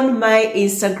on my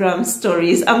Instagram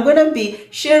stories. I'm gonna be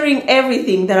sharing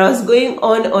everything that was going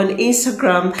on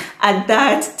Instagram at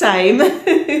that time.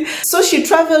 So she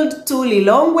traveled to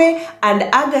Lilongwe, and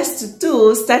August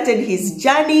too started his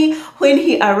journey. When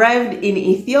he arrived in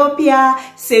Ethiopia,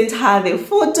 sent her the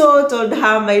photo, told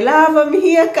her, my love, I'm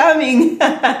here coming.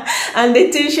 And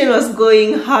the tension was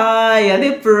going higher,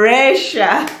 the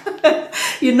pressure.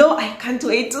 You know, I can't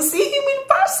wait to see him in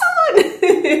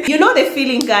person. You know the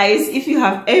feeling, guys, if you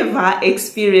have ever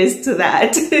experienced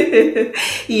that.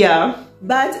 Yeah.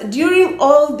 But during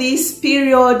all this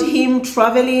period, him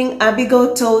traveling,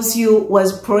 Abigail tells you,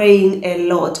 was praying a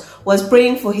lot, was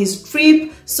praying for his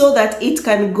trip so that it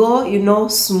can go, you know,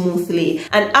 smoothly.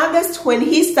 And August, when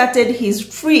he started his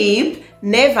trip,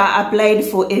 never applied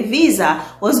for a visa,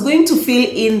 was going to fill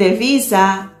in the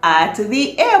visa at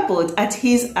the airport at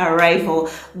his arrival.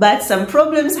 But some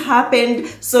problems happened,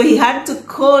 so he had to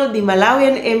call the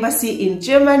Malawian embassy in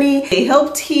Germany. They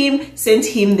helped him, sent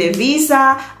him the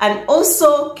visa, and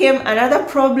also came another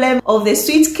problem of the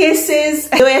suitcases.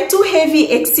 They were too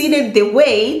heavy, exceeded the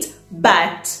weight,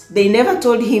 but they never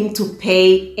told him to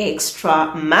pay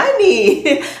extra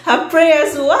money. Her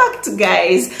prayers worked,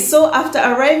 guys. So after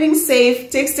arriving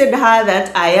safe, texted her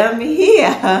that I am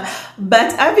here.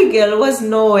 But Abigail was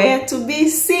nowhere to be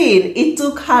seen. It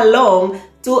took her long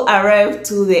to arrive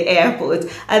to the airport.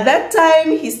 At that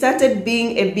time, he started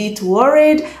being a bit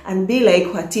worried and be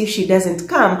like, what if she doesn't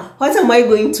come? What am I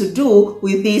going to do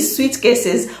with these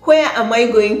suitcases? Where am I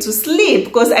going to sleep?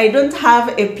 Because I don't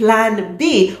have a plan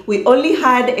B. We only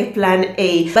had a plan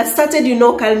A. But started, you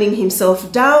know, calming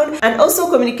himself down, and also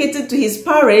communicated to his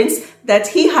parents that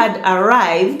he had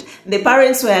arrived. The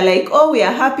parents were like, oh, we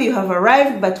are happy you have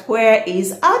arrived, but where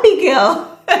is Abigail?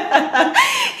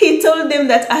 He told them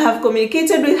that I have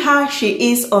communicated with her,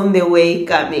 she is on the way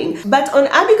coming. But on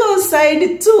Abigail's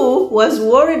side too, was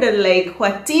worried and like,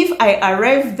 what if I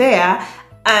arrive there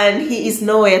and he is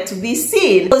nowhere to be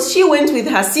seen? Because she went with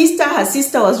her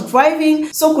sister was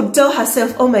driving, so could tell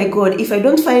herself, oh my god, if I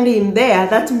don't find him there,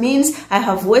 that means I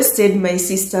have wasted my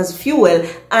sister's fuel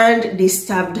and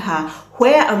disturbed her.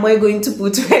 Where am I going to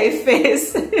put my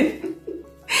face?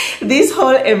 This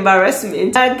whole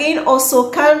embarrassment. Again,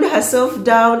 also calmed herself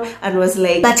down and was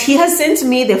like, but he has sent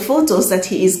me the photos that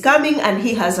he is coming and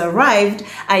he has arrived.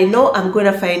 I know I'm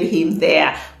gonna find him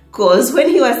there. Because when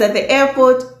he was at the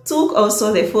airport, took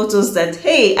also the photos that,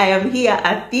 hey, I am here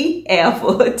at the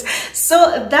airport. So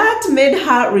that made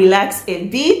her relax a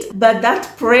bit, but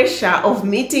that pressure of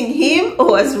meeting him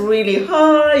was really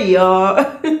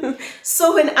high.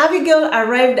 So when Abigail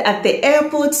arrived at the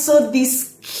airport, saw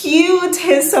this cute,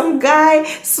 handsome guy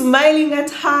smiling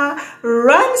at her,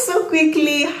 ran so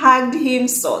quickly, hugged him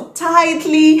so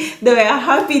tightly. They were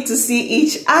happy to see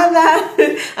each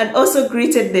other and also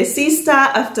greeted the sister.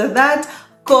 After that,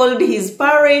 called his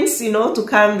parents, you know, to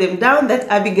calm them down that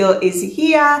Abigail is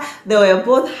here. They were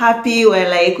both happy. We're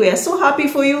like, we are so happy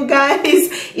for you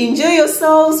guys. Enjoy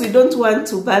yourselves. We don't want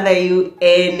to bother you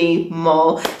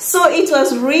anymore. So it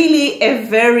was really a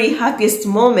very happiest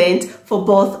moment for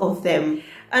both of them.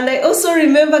 And I also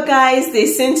remember, guys, they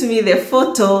sent me the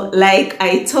photo like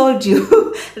I told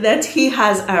you that he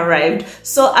has arrived.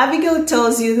 So Abigail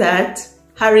tells you that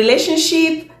her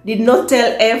relationship did not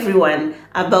tell everyone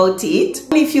about it.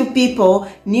 Only few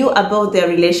people knew about their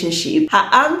relationship. Her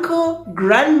uncle,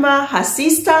 grandma, her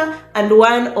sister, and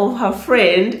one of her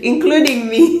friends, including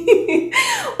me,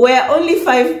 were only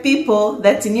 5 people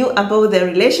that knew about their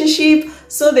relationship.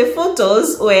 So the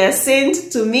photos were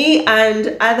sent to me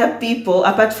and other people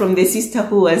apart from the sister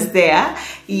who was there.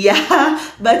 Yeah,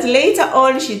 but later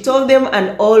on she told them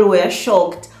and all were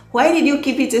shocked. Why did you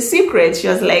keep it a secret? She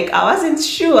was like, I wasn't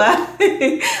sure.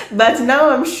 But now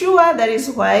I'm sure that is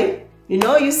why, you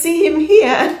know, you see him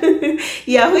here.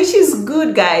 Yeah, which is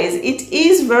good, guys. It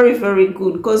is very, very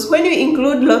good, because when you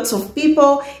include lots of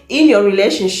people in your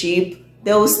relationship,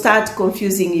 they will start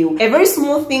confusing you. A very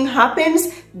small thing happens,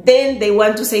 then they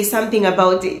want to say something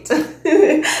about it.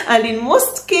 And in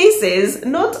most cases,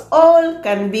 not all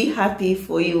can be happy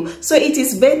for you. So it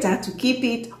is better to keep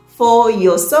it for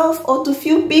yourself or to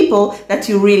few people that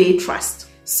you really trust.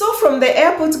 So from the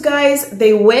airport, guys,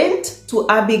 they went to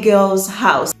Abigail's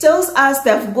house. Tells us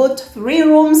they've got 3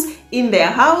 rooms in their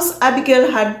house.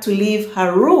 Abigail had to leave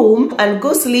her room and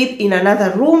go sleep in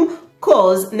another room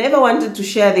because never wanted to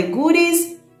share the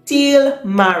goodies till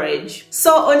marriage.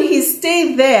 So on his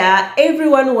stay there,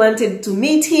 everyone wanted to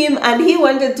meet him and he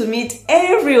wanted to meet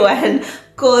everyone,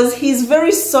 because he's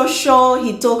very social.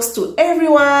 He talks to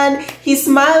everyone. He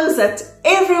smiles at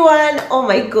everyone. Oh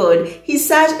my God, he's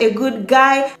such a good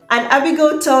guy. And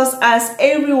Abigail tells us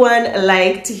everyone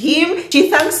liked him. She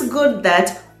thanks God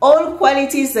that all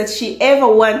qualities that she ever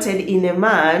wanted in a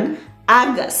man,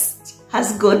 August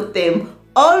has got them.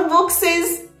 All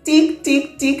boxes, tick,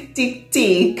 tick, tick, tick,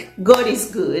 tick. God is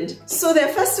good. So their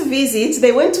first visit,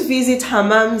 they went to visit her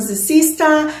mom's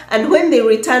sister, and when they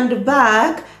returned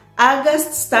back,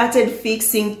 August started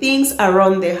fixing things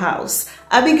around the house.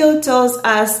 Abigail tells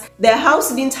us their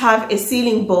house didn't have a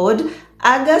ceiling board.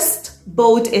 August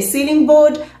bought a ceiling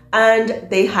board and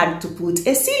they had to put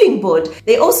a ceiling board.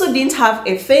 They also didn't have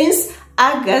a fence.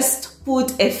 August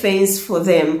put a fence for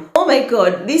them. Oh my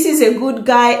God, this is a good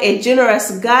guy, a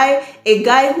generous guy, a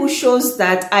guy who shows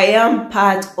that I am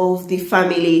part of the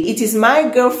family. It is my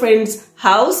girlfriend's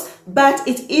house, but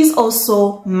it is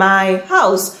also my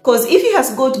house, because if he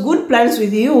has got good plans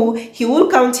with you, he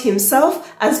will count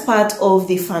himself as part of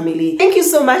the family. Thank you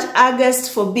so much,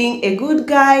 August, for being a good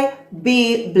guy.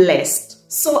 Be blessed.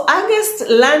 So August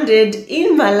landed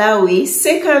in Malawi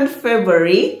 2nd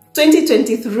February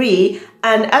 2023,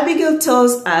 and Abigail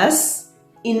tells us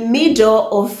in middle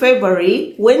of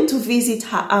February went to visit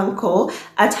her uncle.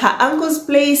 At her uncle's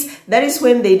place, that is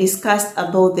when they discussed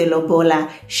about the lobola.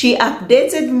 She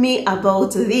updated me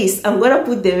about this. I'm gonna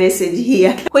put the message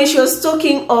here. When she was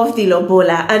talking of the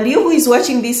lobola, and you who is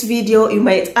watching this video, you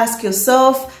might ask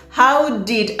yourself, how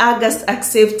did August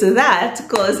accept that?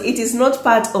 Because it is not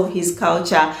part of his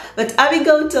culture. But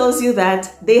Abigail tells you that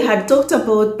they had talked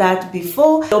about that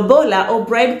before. Lobola, or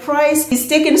bride price, is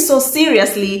taken so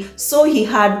seriously, so he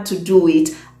had to do it.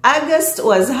 August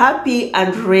was happy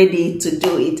and ready to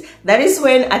do it. That is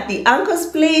when at the uncle's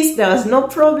place, there was no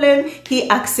problem. He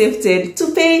accepted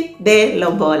to pay the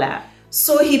lobola.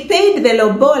 So he paid the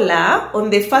lobola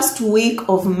on the first week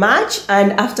of March,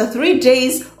 and after 3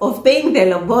 days of paying the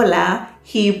lobola,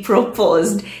 he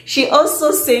proposed. She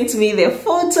also sent me the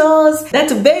photos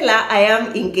that Bella, I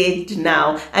am engaged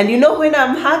now. And you know, when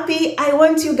I'm happy, I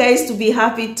want you guys to be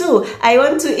happy too. I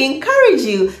want to encourage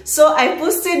you. So I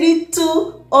posted it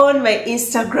too on my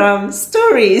Instagram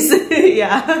stories.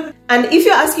 Yeah. And if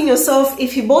you're asking yourself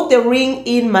if he bought the ring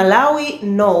in Malawi,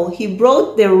 no, he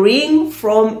brought the ring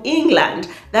from England.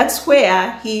 That's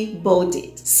where he bought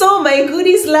it. So my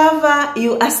goodies lover,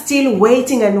 you are still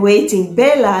waiting and waiting.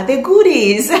 Bella, the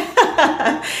goodies.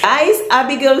 Guys,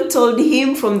 Abigail told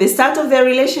him from the start of their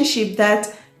relationship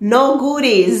that no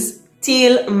goodies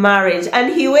till marriage,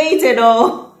 and he waited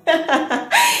all.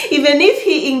 Even if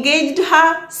he engaged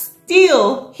her,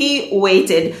 still he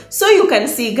waited. So you can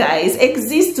see, guys,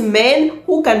 exist men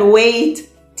who can wait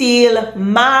till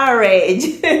marriage.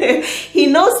 He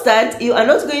knows that you are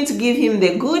not going to give him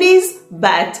the goodies,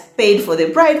 but paid for the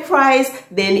bride price,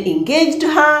 then engaged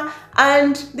her,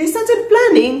 and they started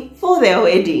planning for their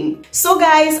wedding. So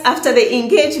guys, after the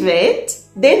engagement,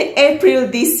 then April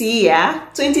this year,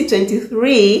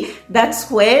 2023, that's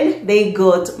when they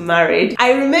got married.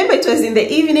 I remember it was in the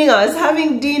evening, I was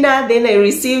having dinner, then I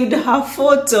received her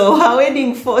photo, her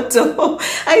wedding photo.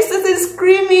 I started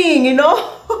screaming, you know,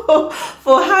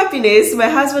 for happiness. My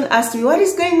husband asked me, what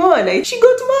is going on? She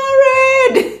got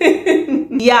married.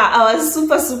 Yeah, I was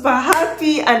super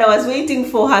happy, and I was waiting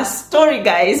for her story,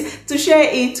 guys, to share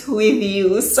it with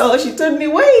you. So she told me,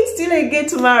 wait till I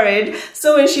get married.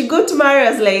 So when she got married,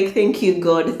 I was like, thank you,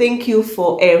 God. Thank you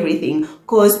for everything,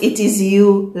 because it is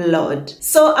you, Lord.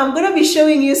 So I'm gonna be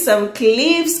showing you some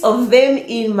clips of them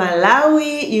in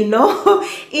Malawi, you know,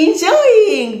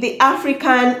 enjoying the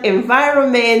African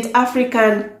environment,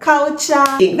 African culture.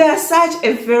 They are such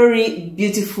a very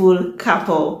beautiful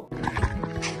couple.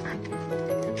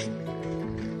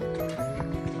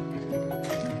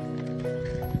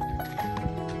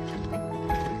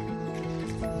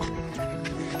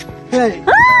 Hey.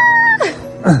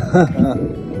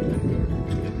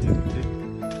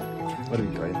 What are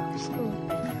you doing? School.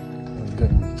 I'm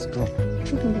going to school.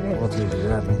 What will you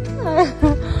having?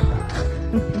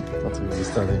 What will you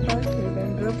studying? Okay, then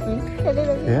drop me. A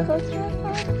little bit Yeah? closer.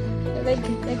 Like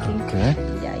it. Okay.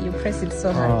 Yeah, you press it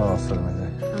so hard. Oh, sorry, my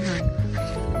dear.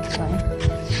 Fine.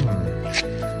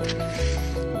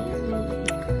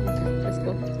 Let's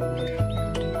go.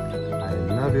 I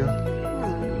love you.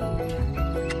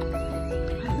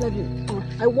 I love you. Oh,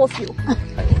 I love you. I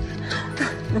love you.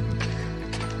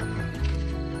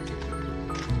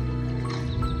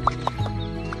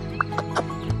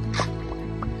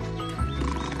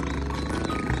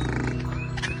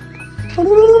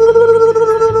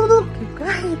 Keep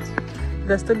quiet.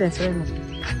 The students,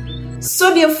 right?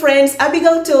 So dear friends,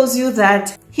 Abigail tells you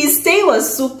that his stay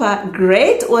was super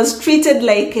great, was treated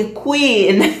like a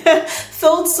queen,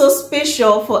 felt so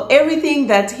special for everything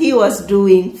that he was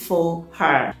doing for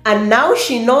her. And now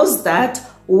she knows that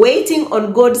waiting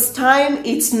on God's time,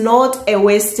 it's not a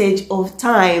wastage of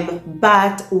time,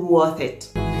 but worth it.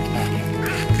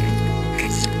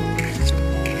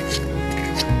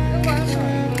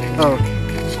 Okay.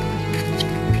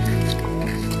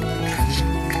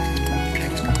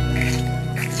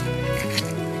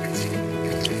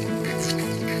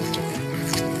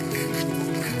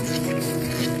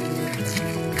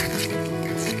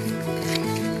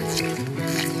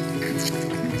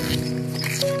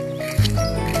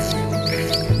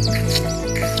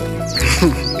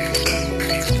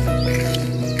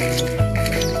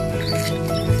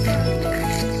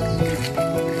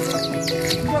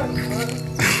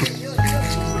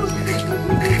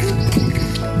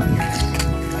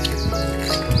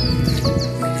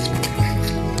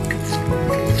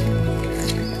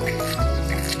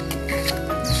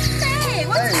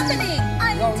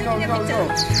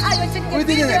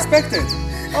 We didn't expect it.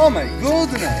 Oh my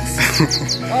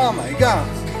goodness. Oh my God.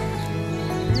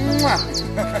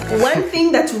 One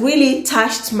thing that really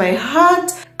touched my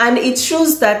heart, and it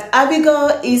shows that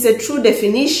Abigail is a true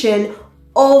definition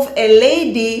of a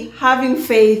lady having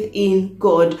faith in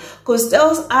God, because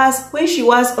tells us when she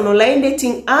was on online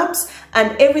dating apps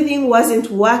and everything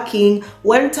wasn't working,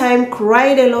 one time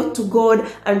cried a lot to God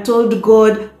and told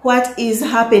God, what is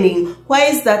happening? Why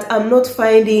is that I'm not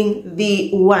finding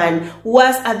the one?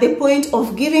 Was at the point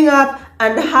of giving up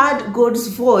and heard God's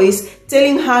voice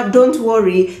telling her, don't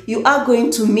worry, you are going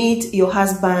to meet your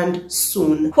husband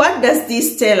soon. What does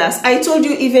this tell us? I told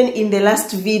you even in the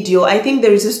last video, I think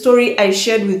there is a story I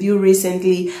shared with you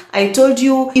recently. I told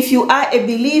you, if you are a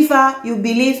believer, you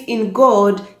believe in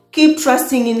God, keep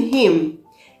trusting in Him.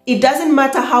 It doesn't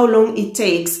matter how long it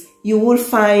takes, you will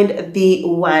find the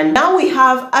one. Now we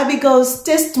have Abigail's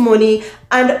testimony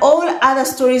and all other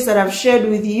stories that I've shared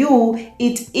with you.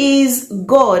 It is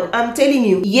God. I'm telling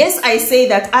you, yes, I say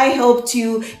that I helped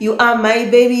you, you are my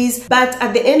babies, but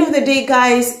at the end of the day,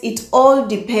 guys, it all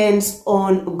depends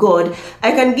on God.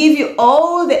 I can give you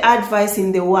all the advice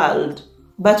in the world,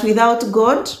 but without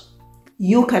God,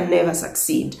 you can never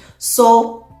succeed.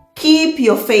 So keep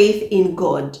your faith in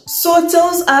God. So it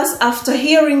tells us, after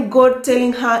hearing God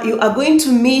telling her, you are going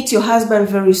to meet your husband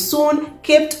very soon,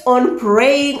 kept on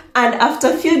praying, and after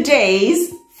a few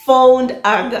days, found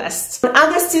August. On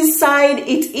August's side,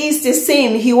 it is the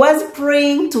same. He was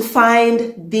praying to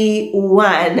find the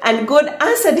one, and God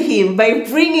answered him by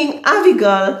bringing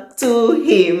Abigail to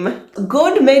him.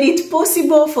 God made it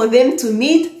possible for them to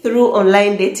meet through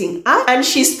online dating app, and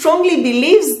she strongly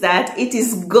believes that it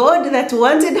is God that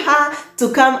wanted her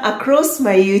to come across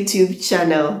my YouTube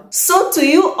channel. So to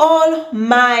you all,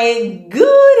 my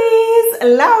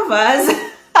goodies lovers,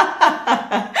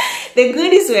 the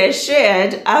goodies were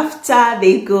shared after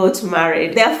they got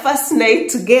married. Their first night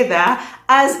together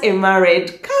as a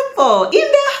married couple in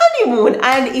their honeymoon,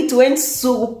 and it went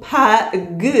super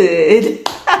good.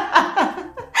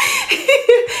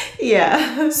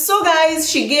 Yeah, so guys,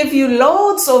 she gave you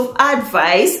lots of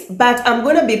advice, but I'm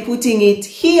gonna be putting it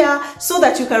here so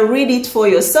that you can read it for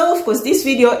yourself, because this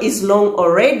video is long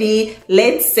already.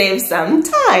 Let's save some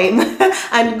time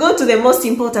and go to the most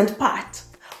important part,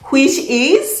 which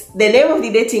is the name of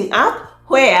the dating app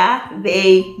where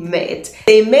they met.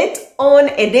 They met on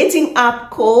a dating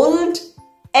app called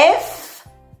F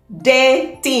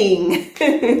Dating.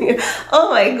 Oh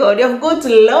my God, you've got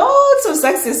lots of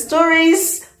success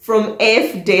stories from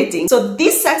F Dating. So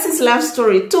this success love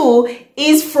story too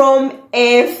is from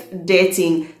F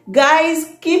Dating. Guys,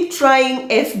 keep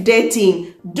trying F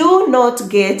Dating. Do not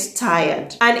get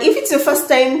tired. And if it's your first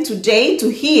time today to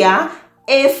hear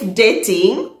F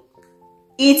Dating,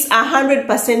 it's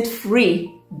 100%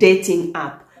 free dating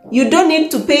app. You don't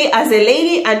need to pay as a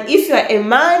lady, and if you're a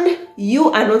man, you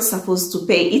are not supposed to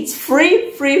pay. It's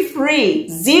free,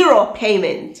 zero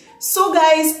payment. So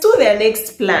guys, to their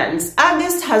next plans.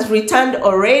 August has returned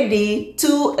already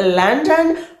to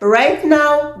London. Right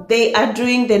now, they are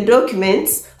doing the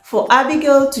documents for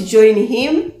Abigail to join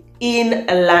him in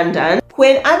London.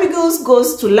 When Abigail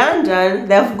goes to London,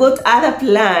 they've got other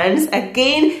plans.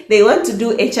 Again, they want to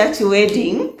do a church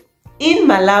wedding in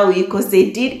Malawi, because they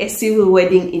did a civil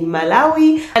wedding in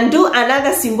Malawi, and do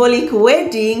another symbolic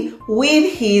wedding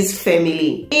with his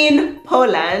family in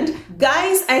Poland.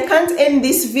 Guys, I can't end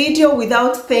this video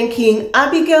without thanking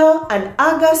Abigail and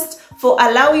August for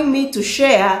allowing me to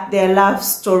share their love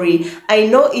story. I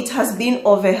know it has been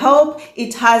of a help.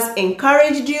 It has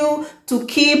encouraged you to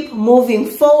keep moving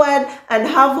forward and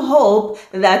have hope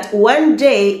that one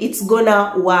day it's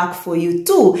gonna work for you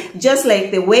too, just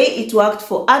like the way it worked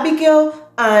for Abigail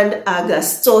and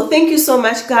August. So thank you so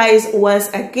much, guys, once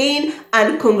again,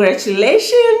 and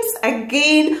congratulations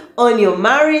again on your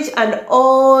marriage and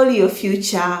all your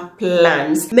future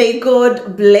plans. May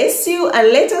God bless you, and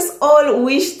let us all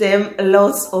wish them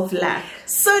lots of luck.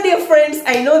 So dear friends,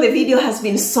 I know the video has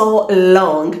been so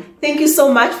long. Thank you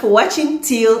so much for watching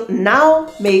till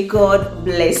now. May God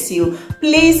bless you.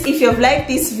 Please, if you have liked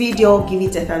this video, give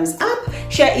it a thumbs up,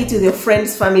 share it with your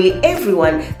friends, family,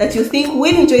 everyone that you think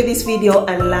will enjoy this video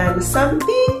and learn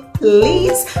something.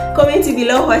 Please comment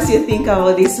below what you think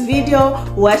about this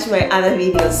video. Watch my other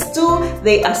videos too.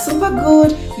 They are super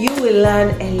good. You will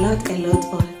learn a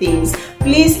lot of things.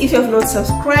 Please, if you have not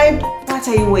subscribed, what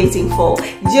are you waiting for?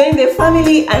 Join the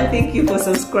family, and thank you for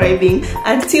subscribing.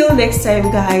 Until next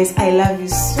time, guys, I love you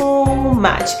so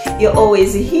much. You're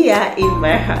always here in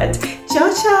my heart.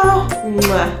 Ciao, ciao.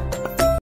 Mwah.